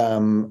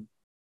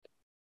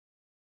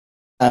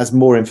 as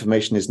more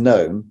information is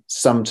known,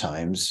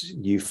 sometimes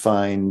you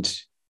find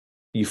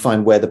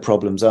where the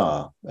problems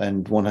are,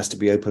 and one has to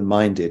be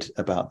open-minded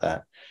about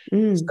that.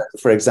 So,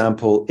 for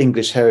example,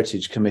 English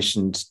Heritage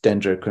commissioned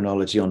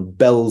dendrochronology on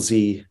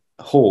Belsey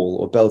Hall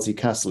or Belsey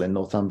Castle in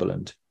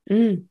Northumberland.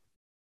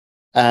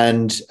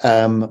 And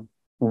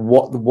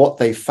what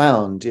they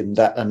found in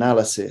that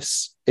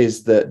analysis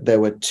is that there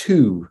were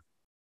two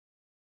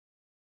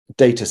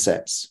data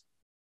sets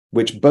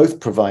which both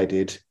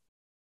provided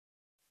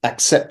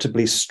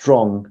acceptably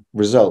strong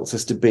results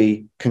as to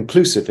be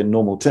conclusive in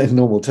normal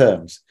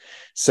terms.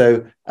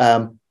 So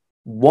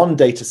one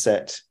data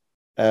set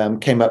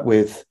came up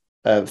with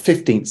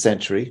 15th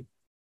century,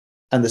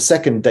 and the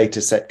second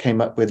data set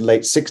came up with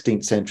late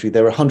 16th century.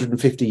 They were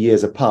 150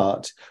 years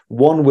apart.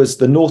 One was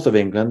the north of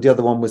England, the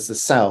other one was the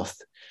south.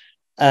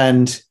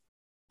 And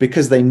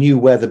because they knew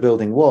where the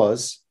building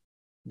was,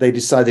 they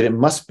decided it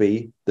must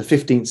be the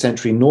 15th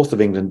century north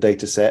of England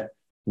data set,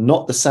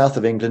 not the south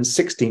of England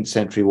 16th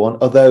century one,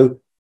 although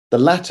the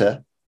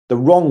latter, the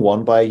wrong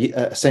one by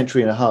a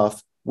century and a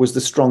half, was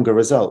the stronger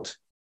result.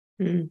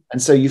 And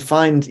so you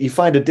find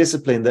a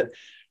discipline that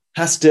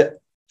has to,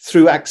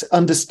 through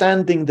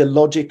understanding the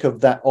logic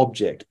of that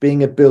object,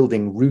 being a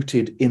building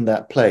rooted in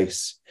that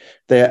place,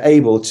 they are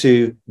able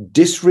to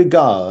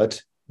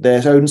disregard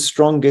their own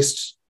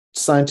strongest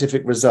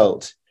scientific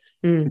result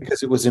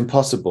because it was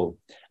impossible.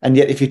 And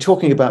yet, if you're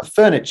talking about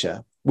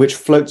furniture, which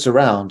floats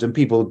around, and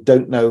people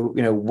don't know,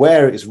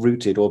 where it's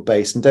rooted or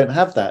based, and don't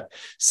have that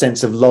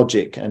sense of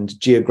logic and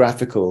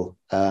geographical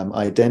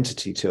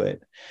identity to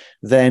it,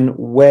 then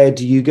where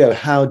do you go?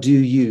 How do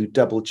you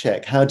double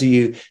check? How do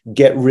you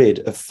get rid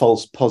of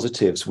false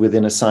positives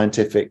within a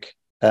scientific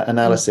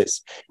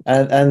analysis?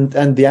 And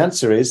the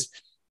answer is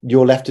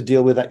you're left to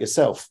deal with that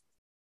yourself.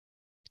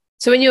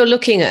 So when you're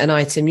looking at an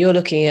item, you're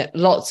looking at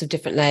lots of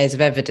different layers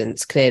of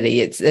evidence.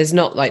 Clearly, there's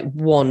not like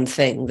one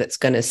thing that's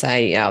going to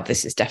say, "Oh,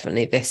 this is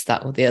definitely this,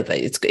 that, or the other."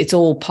 It's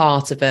all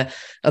part of a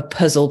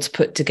puzzle to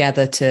put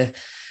together to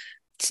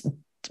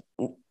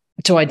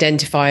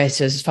identify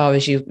it as far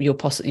as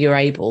you're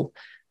able.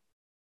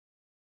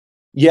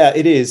 Yeah,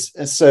 it is.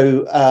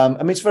 So,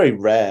 it's very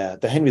rare.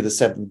 The Henry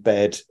VII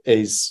bed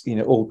is,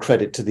 all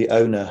credit to the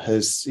owner.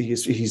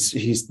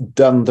 He's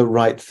done the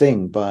right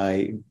thing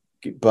by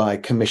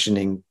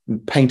commissioning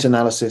paint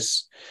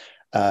analysis,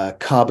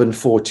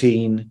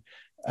 carbon-14,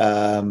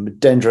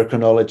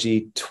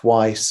 dendrochronology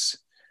twice,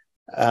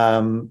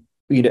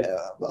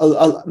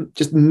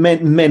 just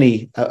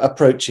many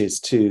approaches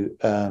to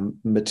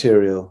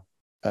material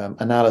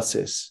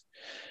analysis.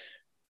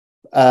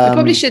 I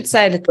probably should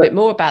say a little bit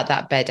more about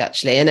that bed,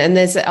 actually, and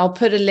I'll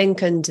put a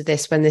link under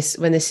this when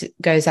this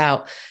goes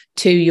out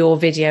to your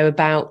video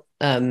about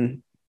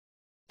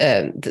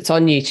that's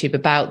on YouTube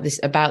about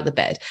the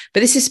bed.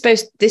 But this is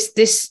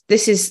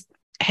this is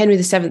Henry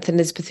VII and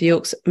Elizabeth of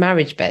York's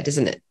marriage bed,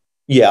 isn't it?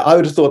 Yeah, I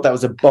would have thought that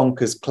was a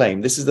bonkers claim.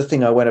 This is the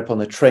thing I went up on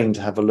the train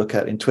to have a look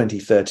at in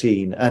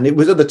 2013. And it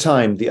was at the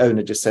time the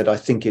owner just said, I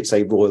think it's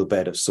a royal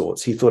bed of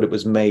sorts. He thought it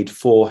was made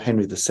for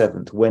Henry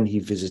VII when he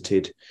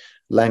visited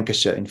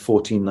Lancashire in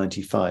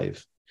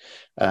 1495.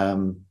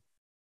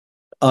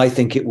 I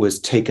think it was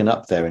taken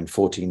up there in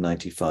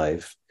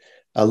 1495,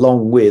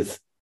 along with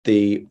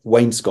the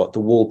wainscot, the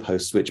wall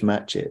posts which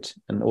match it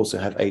and also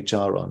have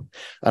HR on.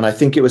 And I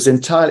think it was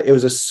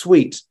a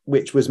suite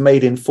which was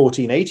made in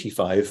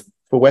 1485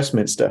 for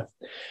Westminster.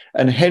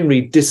 And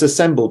Henry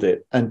disassembled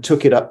it and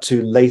took it up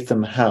to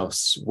Latham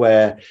House,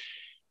 where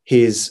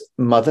his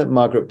mother,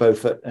 Margaret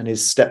Beaufort, and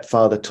his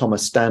stepfather,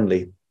 Thomas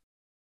Stanley,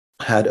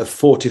 had a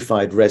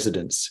fortified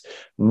residence.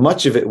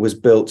 Much of it was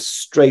built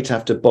straight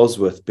after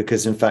Bosworth,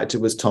 because in fact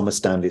it was Thomas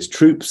Stanley's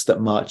troops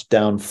that marched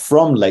down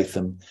from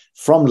Latham,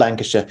 from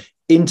Lancashire,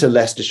 into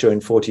Leicestershire in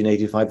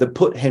 1485 that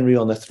put Henry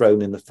on the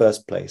throne in the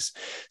first place.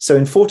 So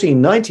in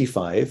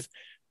 1495,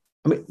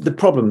 the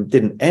problem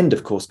didn't end,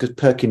 of course, because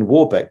Perkin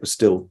Warbeck was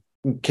still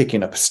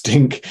kicking up a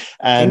stink,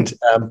 and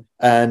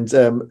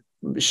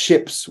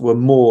ships were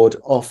moored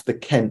off the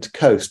Kent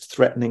coast,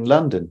 threatening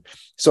London.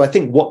 So I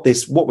think what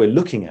we're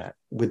looking at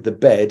with the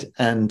bed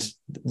and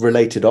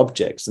related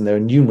objects, and there are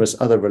numerous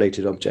other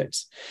related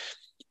objects,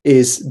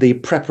 is the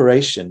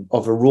preparation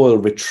of a royal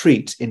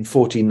retreat in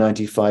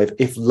 1495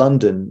 if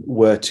London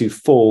were to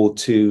fall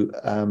to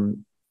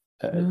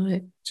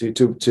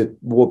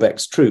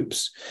Warbeck's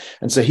troops.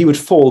 And so he would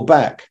fall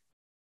back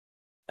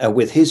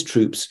with his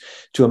troops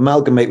to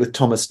amalgamate with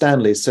Thomas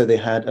Stanley's, so they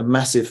had a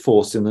massive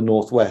force in the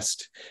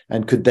northwest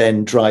and could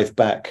then drive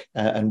back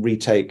and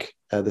retake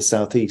the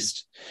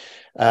southeast.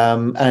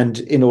 And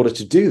in order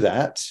to do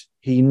that,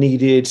 he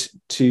needed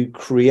to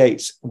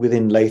create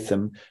within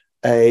Latham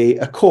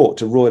a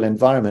court, a royal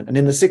environment. And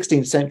in the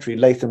 16th century,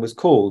 Latham was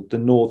called the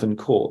Northern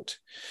Court.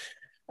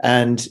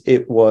 And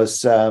it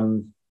was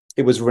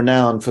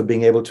renowned for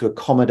being able to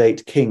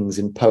accommodate kings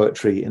in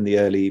poetry in the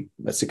early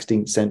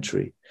 16th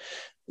century.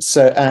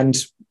 So, and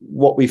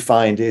what we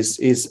find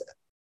is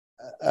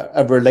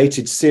a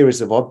related series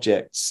of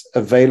objects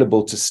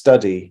available to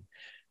study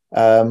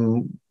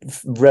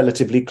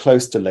relatively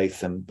close to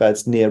Latham, but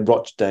it's near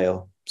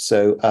Rochdale.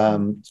 So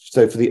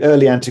for the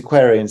early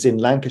antiquarians in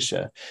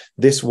Lancashire,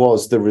 this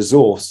was the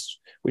resource,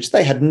 which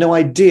they had no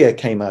idea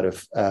came out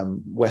of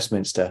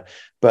Westminster,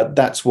 but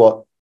that's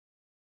what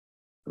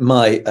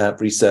my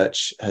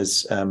research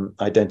has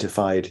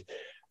identified.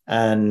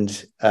 And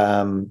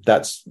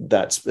that's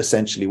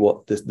essentially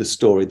what the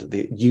story that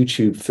the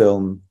YouTube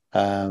film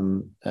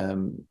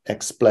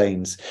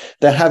explains.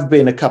 There have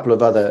been a couple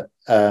of other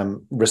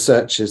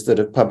researchers that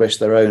have published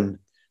their own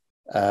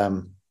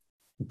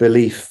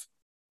belief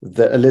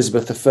that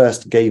Elizabeth I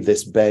gave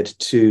this bed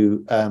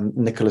to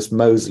Nicholas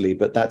Mosley,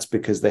 but that's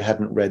because they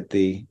hadn't read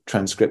the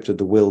transcript of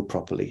the will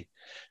properly.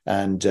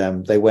 And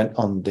they went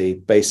on the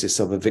basis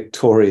of a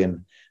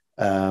Victorian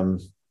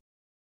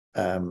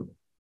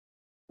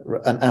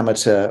an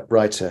amateur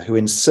writer who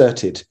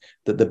inserted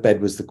that the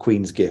bed was the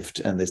Queen's gift,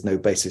 and there's no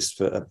basis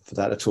for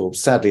that at all.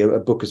 Sadly, a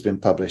book has been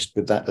published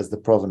with that as the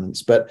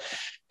provenance. But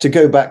to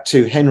go back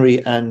to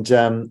Henry and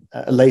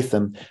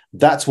Latham,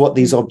 that's what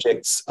these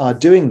objects are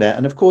doing there.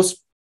 And of course,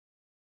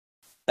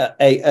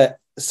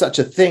 such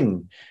a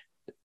thing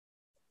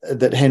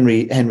that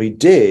Henry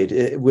did,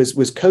 it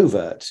was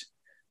covert.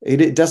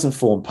 It doesn't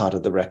form part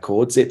of the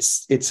records.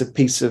 It's a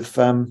piece of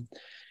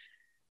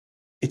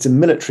it's a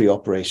military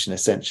operation,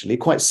 essentially,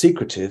 quite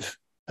secretive.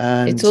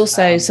 And it's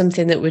also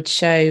something that would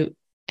show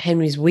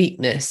Henry's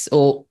weakness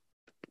or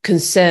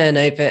concern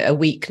over a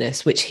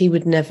weakness, which he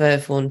would never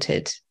have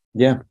wanted.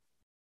 Yeah.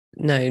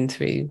 known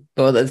through,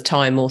 or at the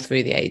time, or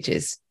through the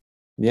ages.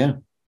 Yeah,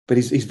 but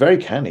he's very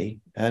canny,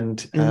 and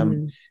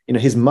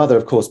his mother,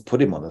 of course,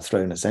 put him on the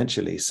throne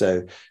essentially.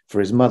 So for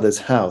his mother's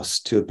house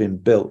to have been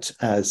built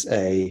as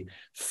a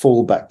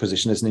fallback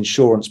position, as an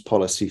insurance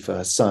policy for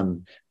her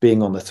son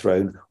being on the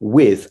throne,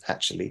 with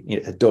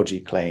actually a dodgy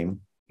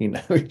claim,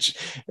 which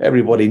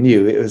everybody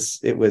knew,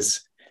 it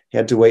was he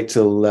had to wait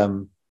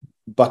till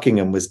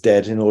Buckingham was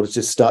dead in order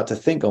to start to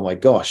think, oh my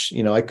gosh,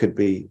 I could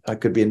be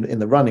in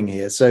the running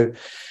here. So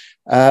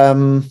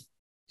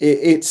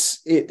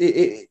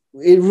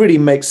it really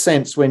makes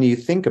sense when you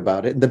think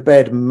about it. The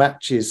bed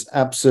matches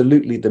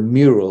absolutely the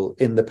mural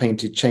in the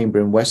Painted Chamber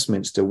in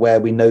Westminster,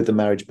 where we know the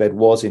marriage bed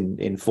was in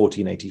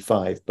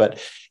 1485. But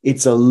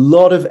it's a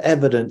lot of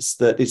evidence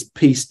that is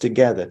pieced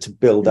together to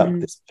build up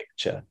this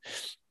picture.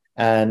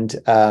 And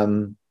just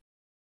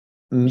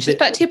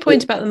back to your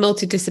point about the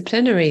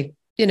multidisciplinary,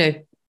 you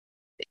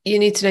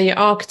need to know your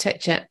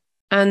architecture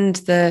and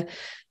the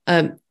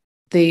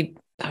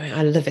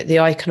I love it, the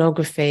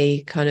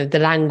iconography, kind of the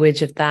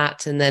language of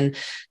that, and then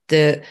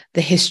the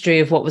history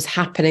of what was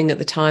happening at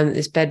the time that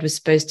this bed was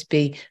supposed to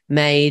be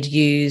made,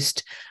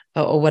 used,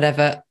 or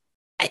whatever.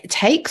 It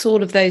takes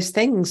all of those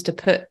things to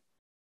put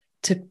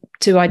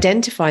to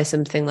identify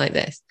something like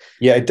this.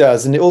 Yeah, it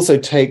does, and it also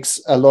takes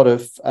a lot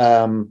of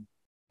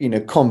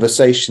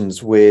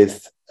conversations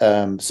with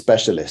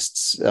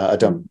specialists. I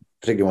don't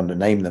particularly want to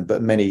name them,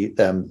 but many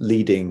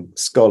leading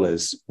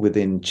scholars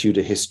within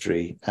Tudor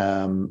history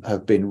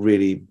have been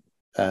really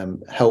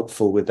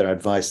helpful with their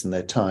advice and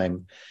their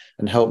time,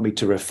 and helped me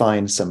to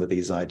refine some of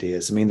these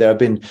ideas. I mean, there have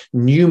been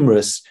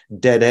numerous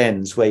dead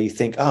ends where you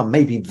think,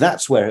 maybe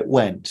that's where it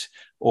went,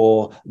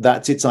 or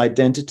that's its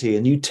identity,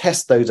 and you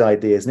test those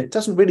ideas and it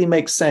doesn't really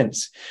make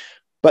sense.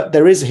 But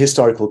there is a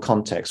historical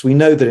context. We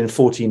know that in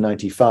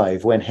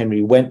 1495, when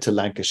Henry went to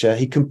Lancashire,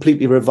 he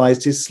completely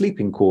revised his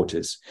sleeping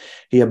quarters.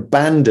 He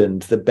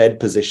abandoned the bed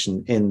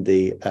position in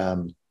the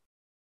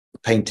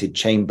Painted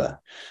Chamber,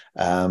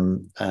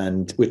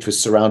 and which was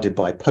surrounded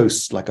by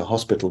posts like a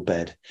hospital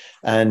bed,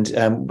 and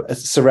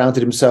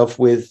surrounded himself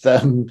with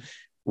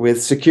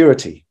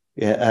security.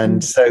 Yeah,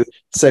 and so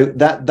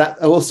that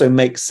also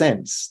makes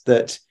sense,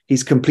 that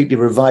he's completely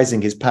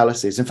revising his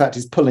palaces. In fact,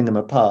 he's pulling them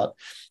apart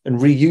and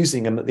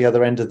reusing them at the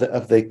other end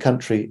of the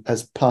country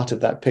as part of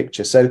that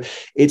picture. So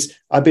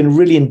I've been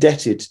really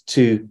indebted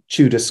to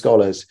Tudor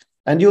scholars.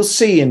 And you'll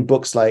see in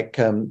books like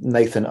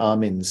Nathan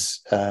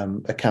Armin's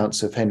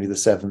accounts of Henry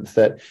VII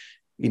that,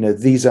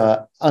 these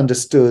are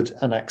understood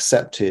and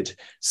accepted.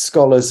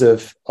 Scholars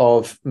of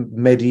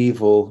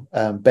medieval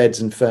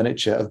beds and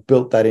furniture have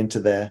built that into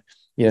their,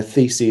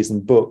 theses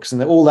and books.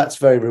 And all that's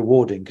very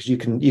rewarding, because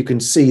you can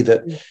see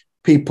that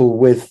people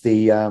with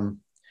the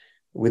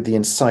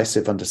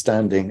incisive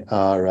understanding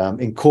are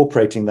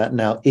incorporating that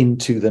now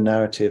into the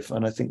narrative.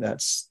 And I think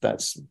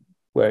that's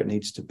where it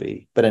needs to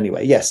be. But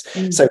anyway, yes.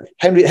 So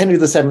Henry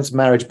VII's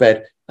marriage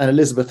bed and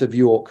Elizabeth of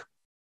York,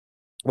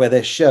 where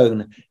they're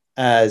shown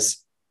as,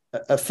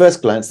 at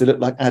first glance, they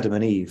look like Adam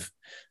and Eve,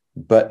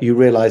 but you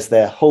realize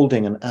they're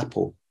holding an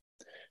apple,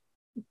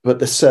 but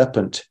the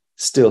serpent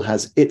still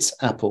has its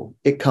apple.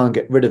 It can't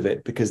get rid of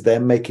it, because they're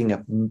making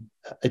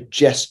a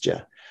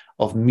gesture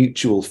of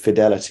mutual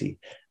fidelity,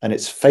 and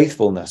it's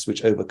faithfulness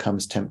which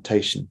overcomes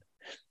temptation.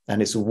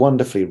 And it's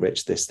wonderfully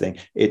rich, this thing.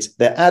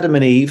 They're Adam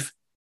and Eve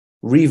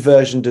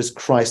reversioned as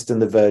Christ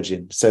and the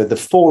Virgin. So the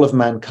fall of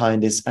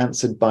mankind is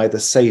answered by the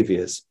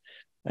saviors.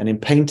 And in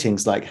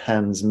paintings like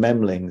Hans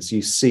Memling's,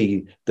 you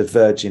see the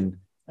Virgin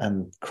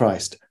and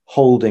Christ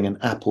holding an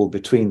apple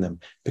between them,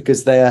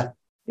 because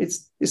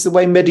it's the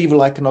way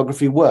medieval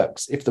iconography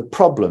works. If the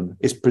problem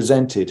is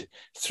presented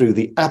through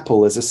the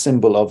apple as a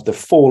symbol of the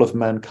fall of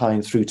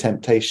mankind through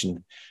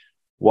temptation,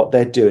 what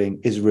they're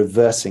doing is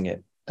reversing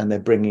it, and they're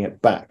bringing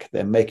it back.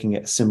 They're making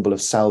it a symbol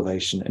of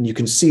salvation. And you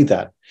can see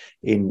that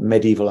in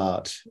medieval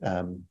art.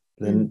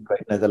 The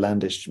great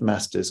Netherlandish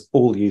masters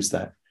all use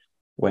that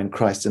when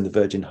Christ and the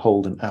Virgin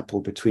hold an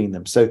apple between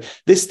them. So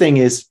this thing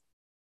is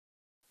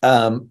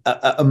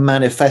a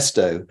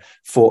manifesto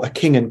for a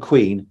king and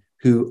queen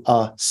who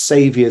are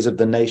saviors of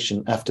the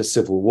nation after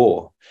civil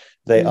war.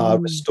 They are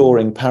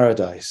restoring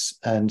paradise,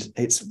 and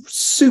it's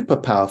super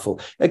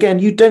powerful. Again,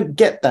 you don't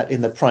get that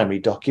in the primary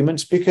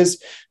documents,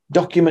 because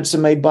documents are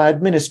made by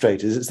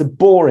administrators. It's the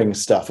boring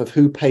stuff of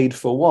who paid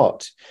for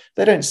what.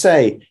 They don't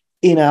say,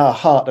 in our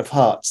heart of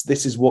hearts,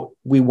 this is what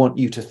we want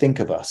you to think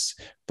of us.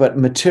 But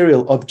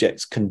material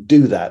objects can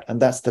do that, and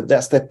that's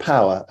their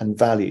power and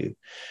value.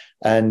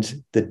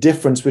 And the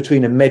difference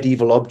between a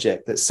medieval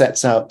object that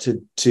sets out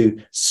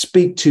to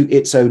speak to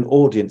its own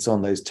audience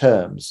on those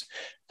terms,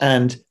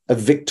 and a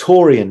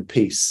Victorian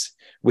piece,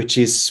 which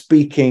is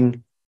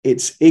speaking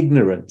its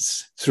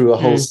ignorance through a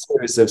whole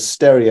series of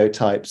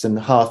stereotypes and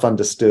half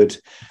understood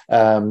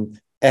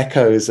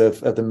echoes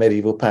of the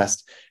medieval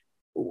past.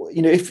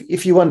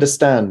 If you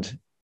understand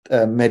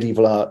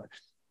medieval art,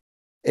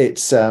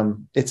 it's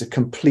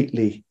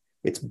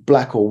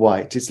black or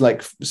white. It's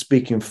like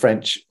speaking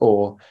French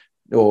or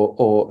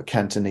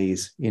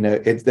Cantonese.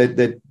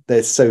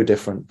 They're so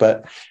different.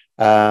 But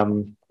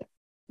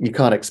you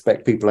can't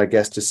expect people, I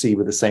guess, to see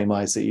with the same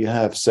eyes that you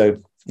have.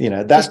 So,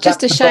 that's it's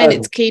just a the shame burden.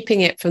 it's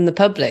keeping it from the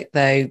public,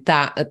 though,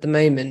 that at the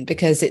moment,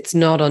 because it's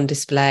not on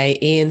display.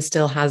 Ian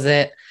still has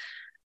it.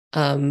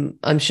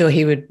 I'm sure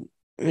he would,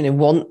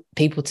 want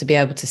people to be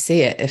able to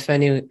see it, if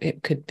only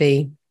it could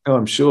be. Oh,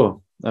 I'm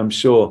sure.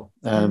 So,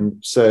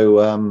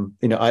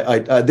 I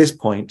at this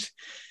point,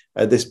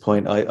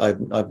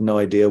 I've no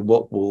idea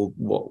what will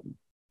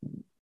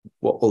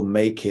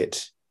make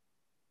it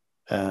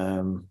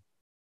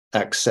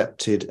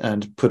accepted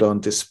and put on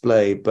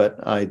display, but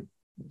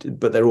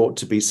there ought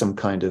to be some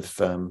kind of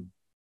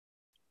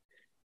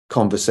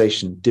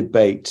conversation,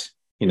 debate,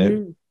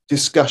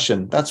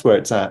 discussion. That's where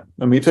it's at.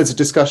 I mean, if there's a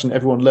discussion,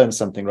 everyone learns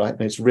something, right?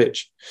 And it's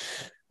rich.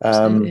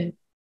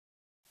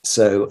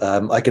 So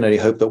I can only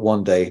hope that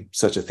one day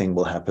such a thing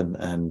will happen,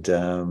 and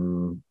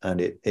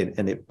it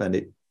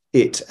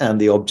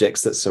and the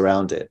objects that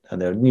surround it,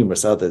 and there are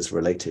numerous others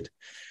related,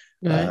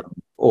 right.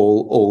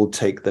 all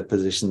take the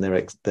position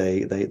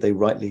they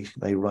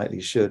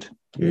rightly should.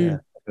 Yeah.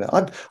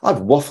 I've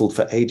waffled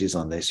for ages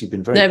on this. You've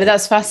been very but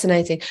that's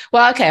fascinating.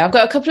 Well, okay, I've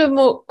got a couple of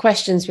more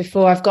questions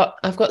before. I've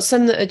got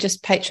some that are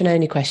just patron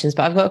only questions,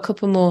 but I've got a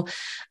couple more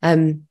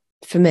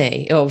for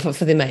me, or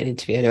for the main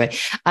interview anyway.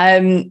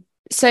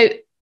 So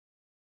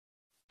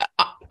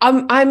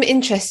I'm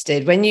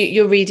interested when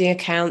you're reading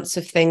accounts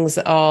of things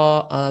that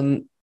are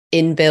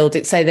in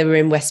buildings, say they were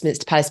in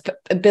Westminster Palace,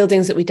 but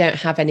buildings that we don't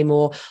have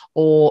anymore,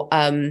 or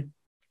I've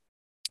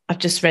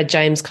just read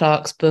James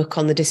Clark's book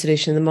on the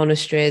dissolution of the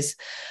monasteries.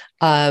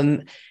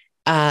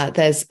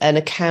 There's an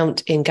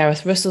account in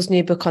Gareth Russell's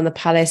new book on the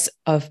palace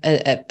of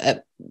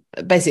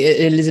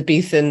basically an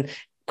Elizabethan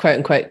quote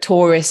unquote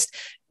tourist,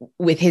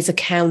 with his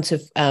account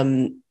of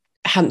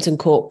Hampton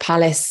Court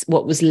Palace,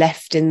 what was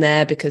left in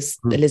there, because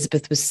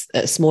Elizabeth was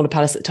a smaller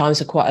palace at the time,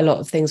 so quite a lot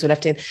of things were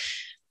left in,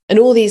 and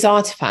all these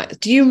artifacts.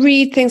 Do you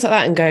read things like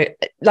that and go,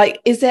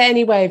 like, is there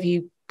any way of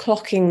you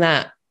clocking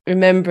that,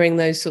 remembering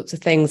those sorts of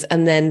things,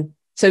 and then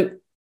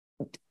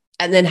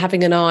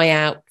having an eye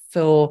out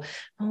for,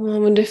 I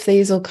wonder if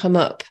these will come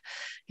up?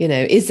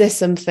 Is there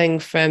something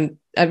from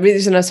the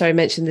reason I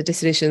mentioned the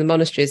dissolution of the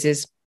monasteries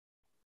is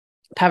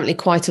apparently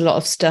quite a lot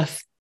of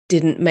stuff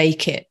didn't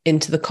make it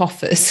into the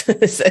coffers. So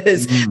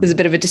there's a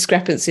bit of a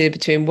discrepancy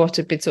between what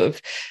had been sort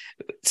of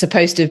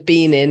supposed to have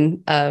been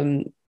in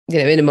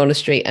a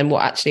monastery and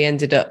what actually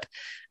ended up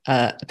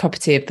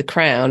property of the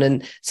crown.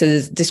 And so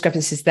there's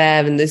discrepancies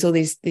there, and there's all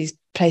these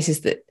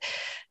places that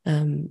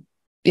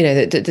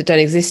that don't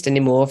exist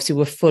anymore, obviously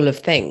were full of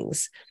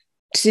things.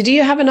 So do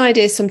you have an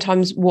idea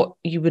sometimes what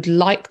you would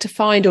like to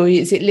find, or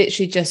is it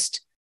literally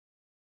just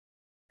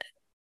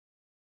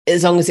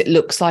as long as it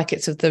looks like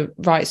it's of the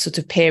right sort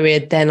of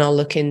period, then I'll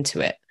look into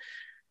it?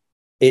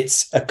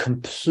 It's a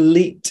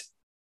complete,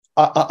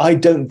 I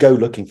don't go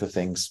looking for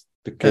things,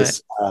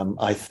 because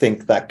I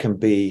think that can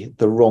be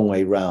the wrong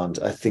way round.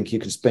 I think you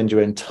can spend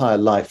your entire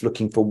life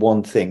looking for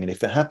one thing, and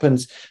if it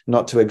happens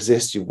not to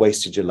exist, you've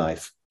wasted your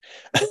life.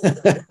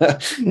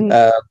 But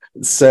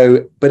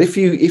if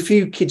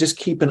you just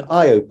keep an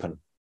eye open,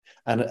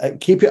 and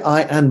keep your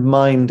eye and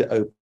mind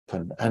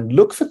open, and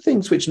look for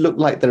things which look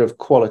like they're of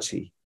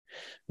quality,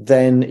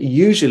 then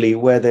usually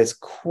where there's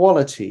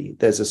quality,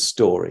 there's a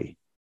story,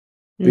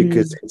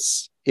 because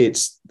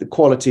it's the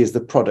quality is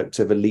the product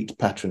of elite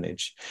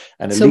patronage,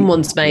 and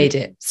someone's made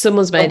it,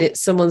 someone's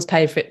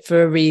paid for it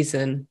for a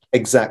reason.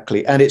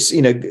 Exactly. And it's,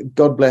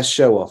 God bless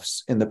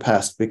show-offs in the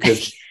past,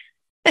 because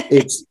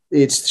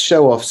it's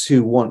show-offs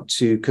who want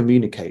to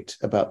communicate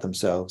about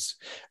themselves,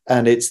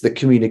 and it's the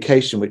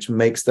communication which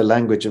makes the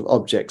language of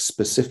objects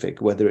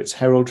specific, whether it's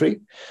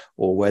heraldry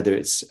or whether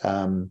it's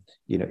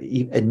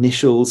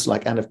initials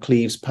like Anne of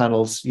Cleves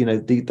panels.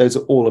 Those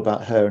are all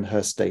about her and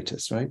her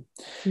status, right?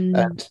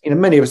 And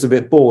many of us are a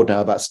bit bored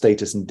now about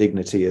status and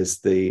dignity as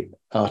the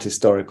art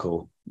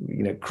historical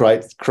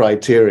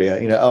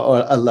criteria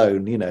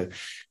alone,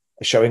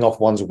 showing off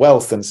one's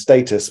wealth and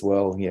status.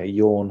 Well,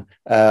 yawn.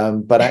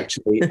 But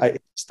actually,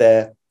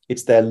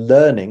 it's their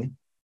learning,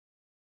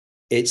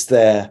 it's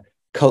their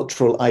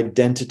cultural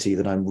identity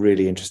that I'm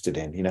really interested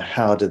in.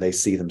 How do they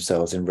see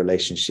themselves in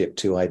relationship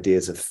to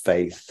ideas of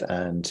faith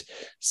and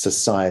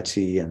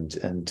society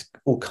and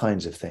all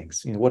kinds of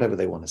things, whatever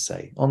they want to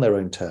say on their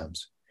own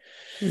terms.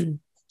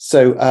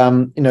 So,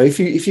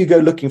 if you go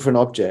looking for an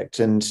object,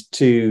 and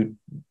to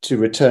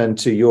return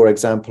to your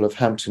example of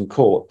Hampton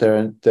Court,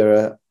 there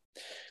are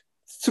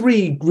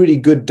 3 really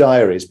good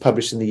diaries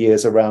published in the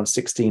years around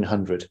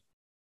 1600.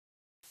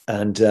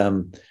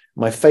 And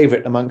my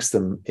favorite amongst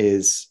them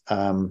is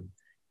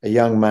a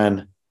young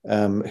man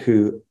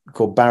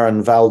called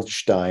Baron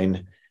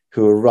Waldstein,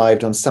 who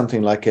arrived on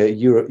something like a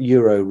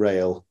Euro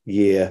rail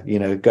year,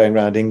 going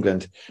around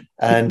England.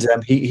 And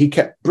he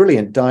kept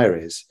brilliant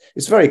diaries.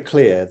 It's very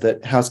clear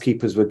that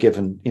housekeepers were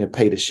given,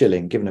 paid a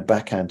shilling, given a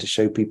backhand to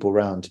show people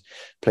around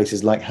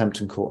places like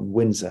Hampton Court and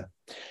Windsor.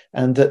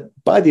 And that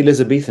by the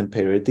Elizabethan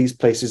period, these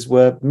places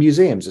were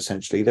museums,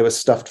 essentially. They were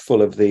stuffed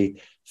full of the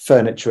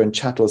furniture and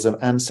chattels of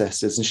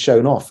ancestors and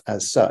shown off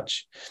as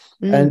such.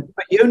 Mm.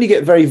 But you only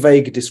get very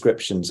vague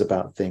descriptions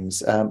about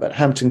things. At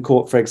Hampton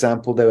Court, for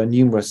example, there were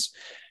numerous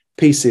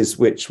pieces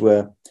which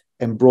were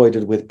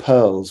embroidered with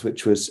pearls,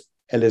 which was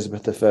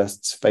Elizabeth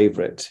I's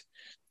favourite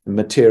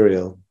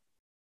material.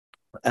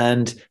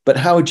 But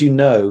how would you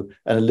know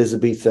an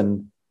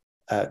Elizabethan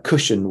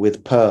cushion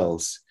with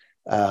pearls?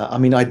 I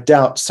mean, I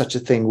doubt such a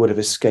thing would have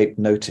escaped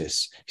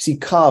notice. You see,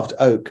 carved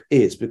oak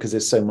is, because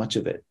there's so much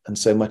of it, and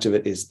so much of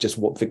it is just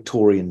what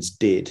Victorians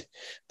did,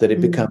 that it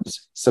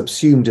becomes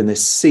subsumed in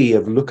this sea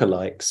of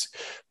lookalikes.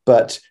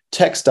 But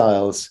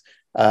textiles,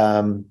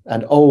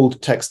 and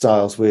old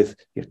textiles with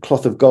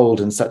cloth of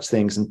gold and such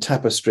things, and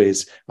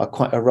tapestries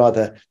are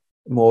rather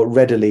more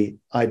readily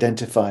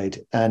identified.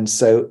 And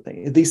so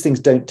these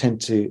things don't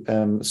tend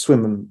to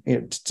swim,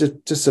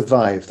 to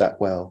survive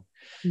that well.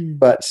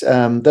 But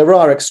there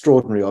are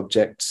extraordinary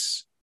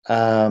objects.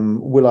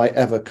 Will I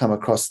ever come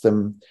across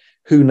them?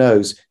 Who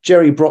knows?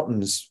 Jerry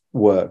Brotton's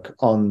work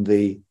on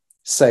the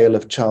sale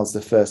of Charles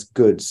I's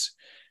goods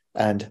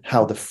and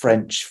how the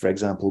French, for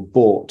example,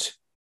 bought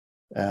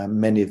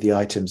many of the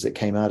items that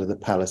came out of the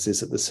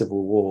palaces at the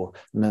Civil War,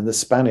 and then the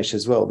Spanish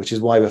as well, which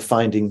is why we're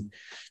finding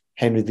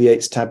Henry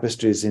VIII's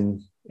tapestries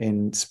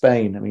in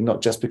Spain. I mean,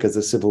 not just because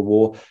of the Civil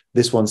War.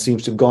 This one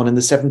seems to have gone in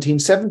the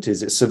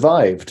 1770s. It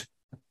survived.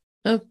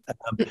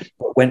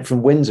 Went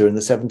from Windsor in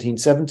the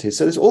 1770s.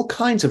 So there's all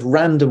kinds of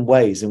random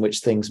ways in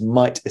which things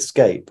might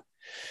escape.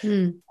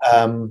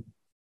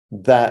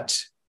 That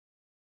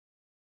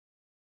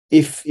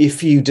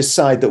if you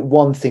decide that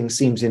one thing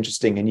seems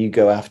interesting and you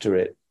go after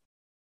it,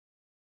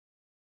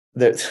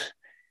 that,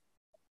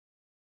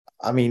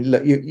 I mean,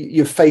 look,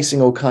 you're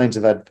facing all kinds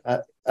of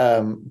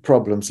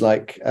problems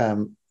like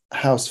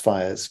house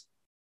fires.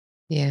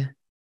 Yeah.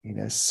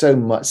 So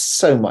much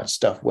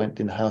stuff went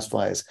in house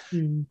fires.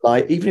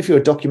 Like, even if you're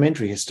a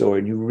documentary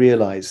historian, you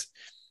realize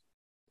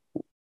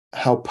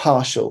how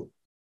partial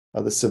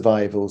are the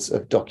survivals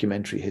of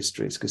documentary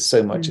histories, because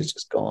so much is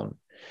just gone.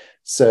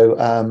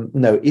 So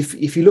no,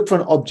 if you look for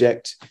an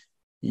object,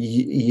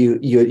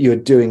 you're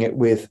doing it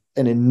with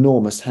an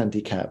enormous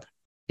handicap.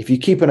 If you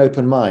keep an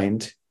open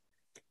mind,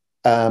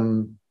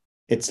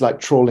 it's like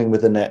trawling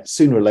with a net.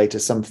 Sooner or later,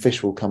 some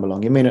fish will come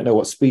along. You may not know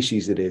what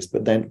species it is,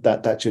 but then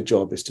that's your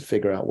job, is to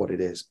figure out what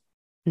it is.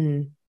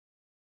 And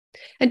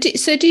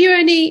so do you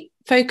only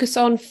focus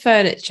on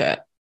furniture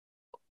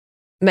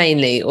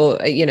mainly, or,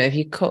 have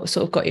you sort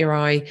of got your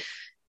eye,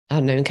 I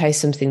don't know, in case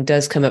something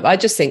does come up? I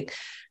just think,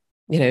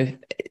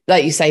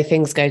 like you say,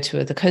 things go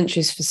to other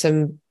countries for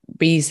some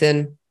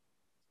reason,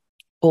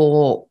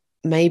 or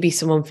maybe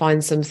someone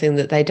finds something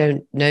that they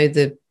don't know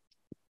the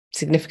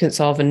significance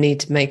of and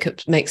need to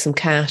make some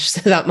cash, so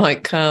that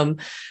might come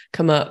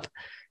up.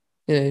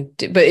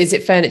 But is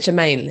it furniture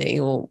mainly,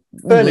 or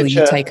will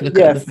you take a look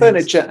at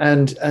furniture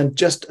things? and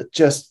just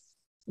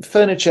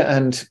furniture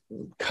and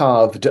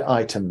carved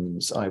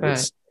items, I would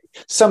say.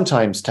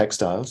 Sometimes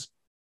textiles,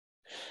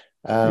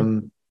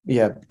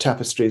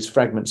 tapestries,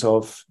 fragments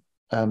of,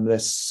 they're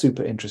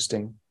super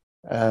interesting.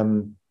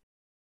 And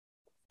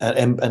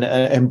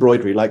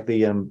embroidery, like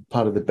the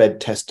part of the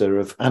bed tester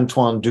of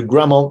Antoine de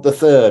Gramont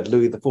III,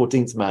 Louis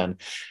XIV's man.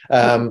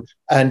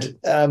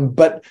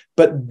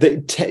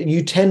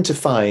 You tend to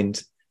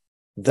find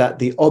that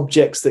the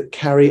objects that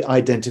carry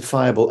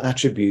identifiable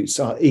attributes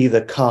are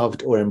either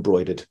carved or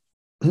embroidered,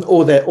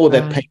 or they're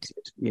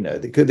painted.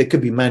 They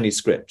could be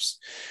manuscripts,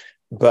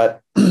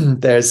 but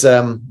there's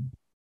I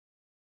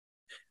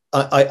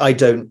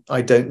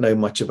don't know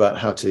much about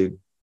how to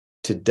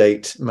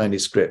date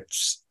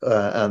manuscripts,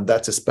 and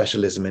that's a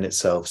specialism in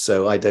itself.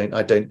 So I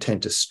don't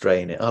tend to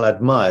strain it. I'll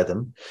admire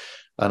them,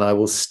 and I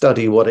will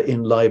study what are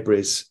in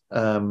libraries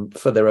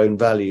for their own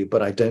value,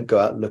 but I don't go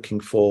out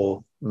looking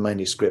for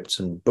manuscripts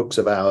and books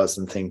of hours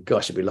and think,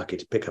 gosh, I'd be lucky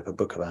to pick up a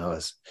book of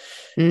hours.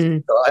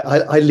 So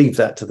I leave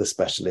that to the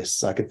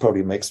specialists. I could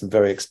probably make some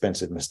very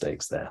expensive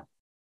mistakes there.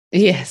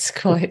 Yes,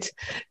 quite.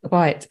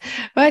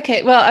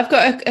 Okay, well, I've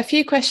got a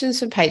few questions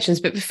from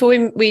patrons, but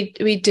before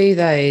we do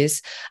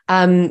those,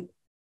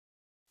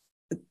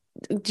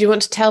 do you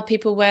want to tell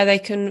people where they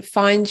can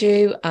find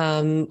you,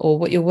 or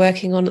what you're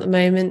working on at the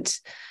moment?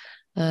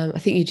 I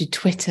think you do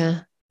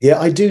Twitter. Yeah,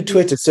 I do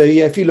Twitter. So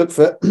yeah, if you look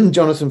for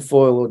Jonathan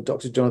Foyle or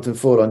Dr. Jonathan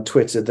Foyle on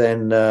Twitter,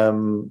 then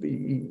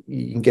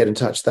you can get in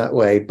touch that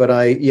way. But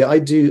I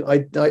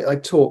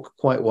talk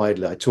quite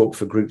widely. I talk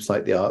for groups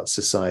like the Arts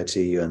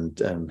Society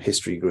and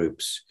history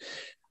groups.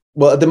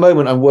 Well, at the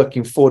moment, I'm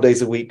working 4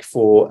 days a week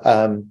for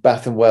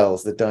Bath and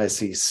Wells, the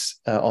diocese,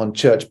 on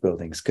church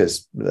buildings,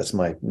 because that's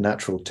my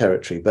natural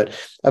territory. But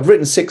I've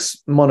written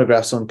 6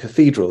 monographs on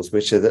cathedrals,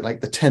 which are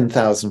like the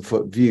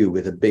 10,000-foot view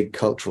with a big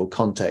cultural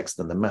context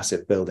and the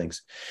massive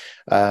buildings.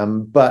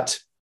 But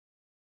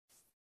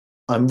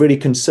I'm really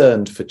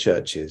concerned for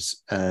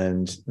churches,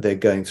 and they're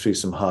going through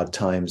some hard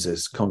times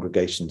as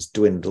congregations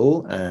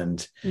dwindle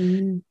and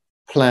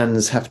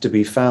plans have to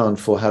be found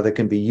for how they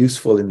can be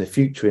useful in the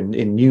future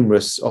in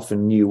numerous,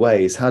 often new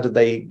ways. How do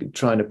they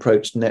try and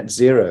approach net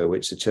zero,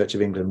 which the Church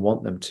of England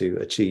want them to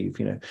achieve?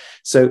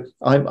 So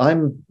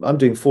I'm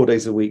doing 4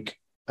 days a week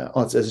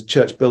as a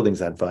church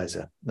buildings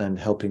advisor and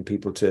helping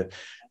people to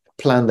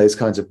plan those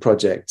kinds of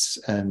projects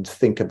and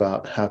think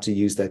about how to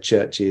use their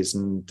churches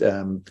and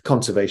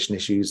conservation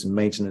issues and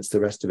maintenance, the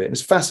rest of it. And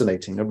it's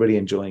fascinating. I'm really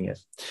enjoying it.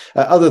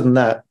 Other than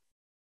that,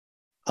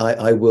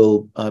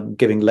 I'm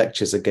giving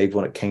lectures. I gave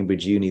one at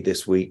Cambridge Uni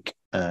this week,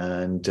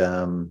 and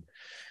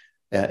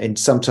in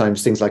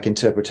sometimes things like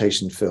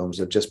interpretation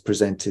films. I've just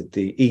presented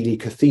the Ely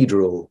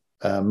Cathedral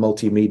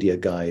multimedia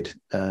guide,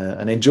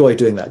 and enjoy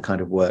doing that kind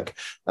of work,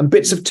 and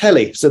bits of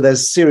telly. So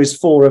there's series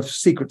 4 of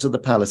Secrets of the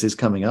Palace is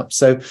coming up.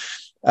 So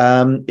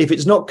if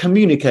it's not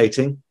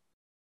communicating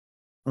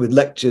with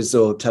lectures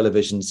or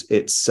televisions,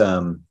 it's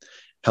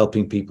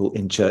helping people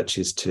in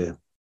churches to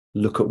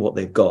look at what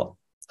they've got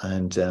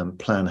and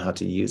plan how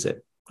to use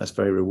it. That's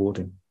very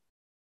rewarding.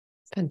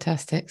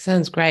 Fantastic.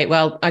 Sounds great.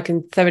 Well, I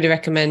can thoroughly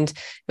recommend,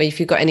 if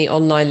you've got any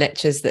online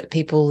lectures, that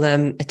people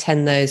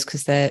attend those,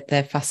 because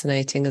they're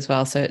fascinating as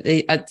well. So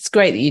it's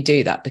great that you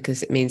do that,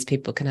 because it means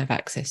people can have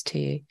access to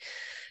you,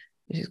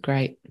 which is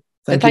great.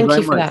 Thank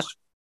you for that.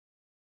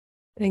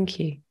 Thank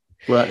you.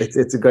 Well,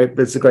 it's a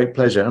great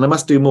pleasure, and I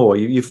must do more.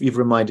 You've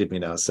reminded me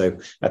now, so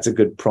that's a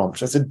good prompt.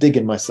 That's a dig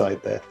in my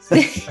side there.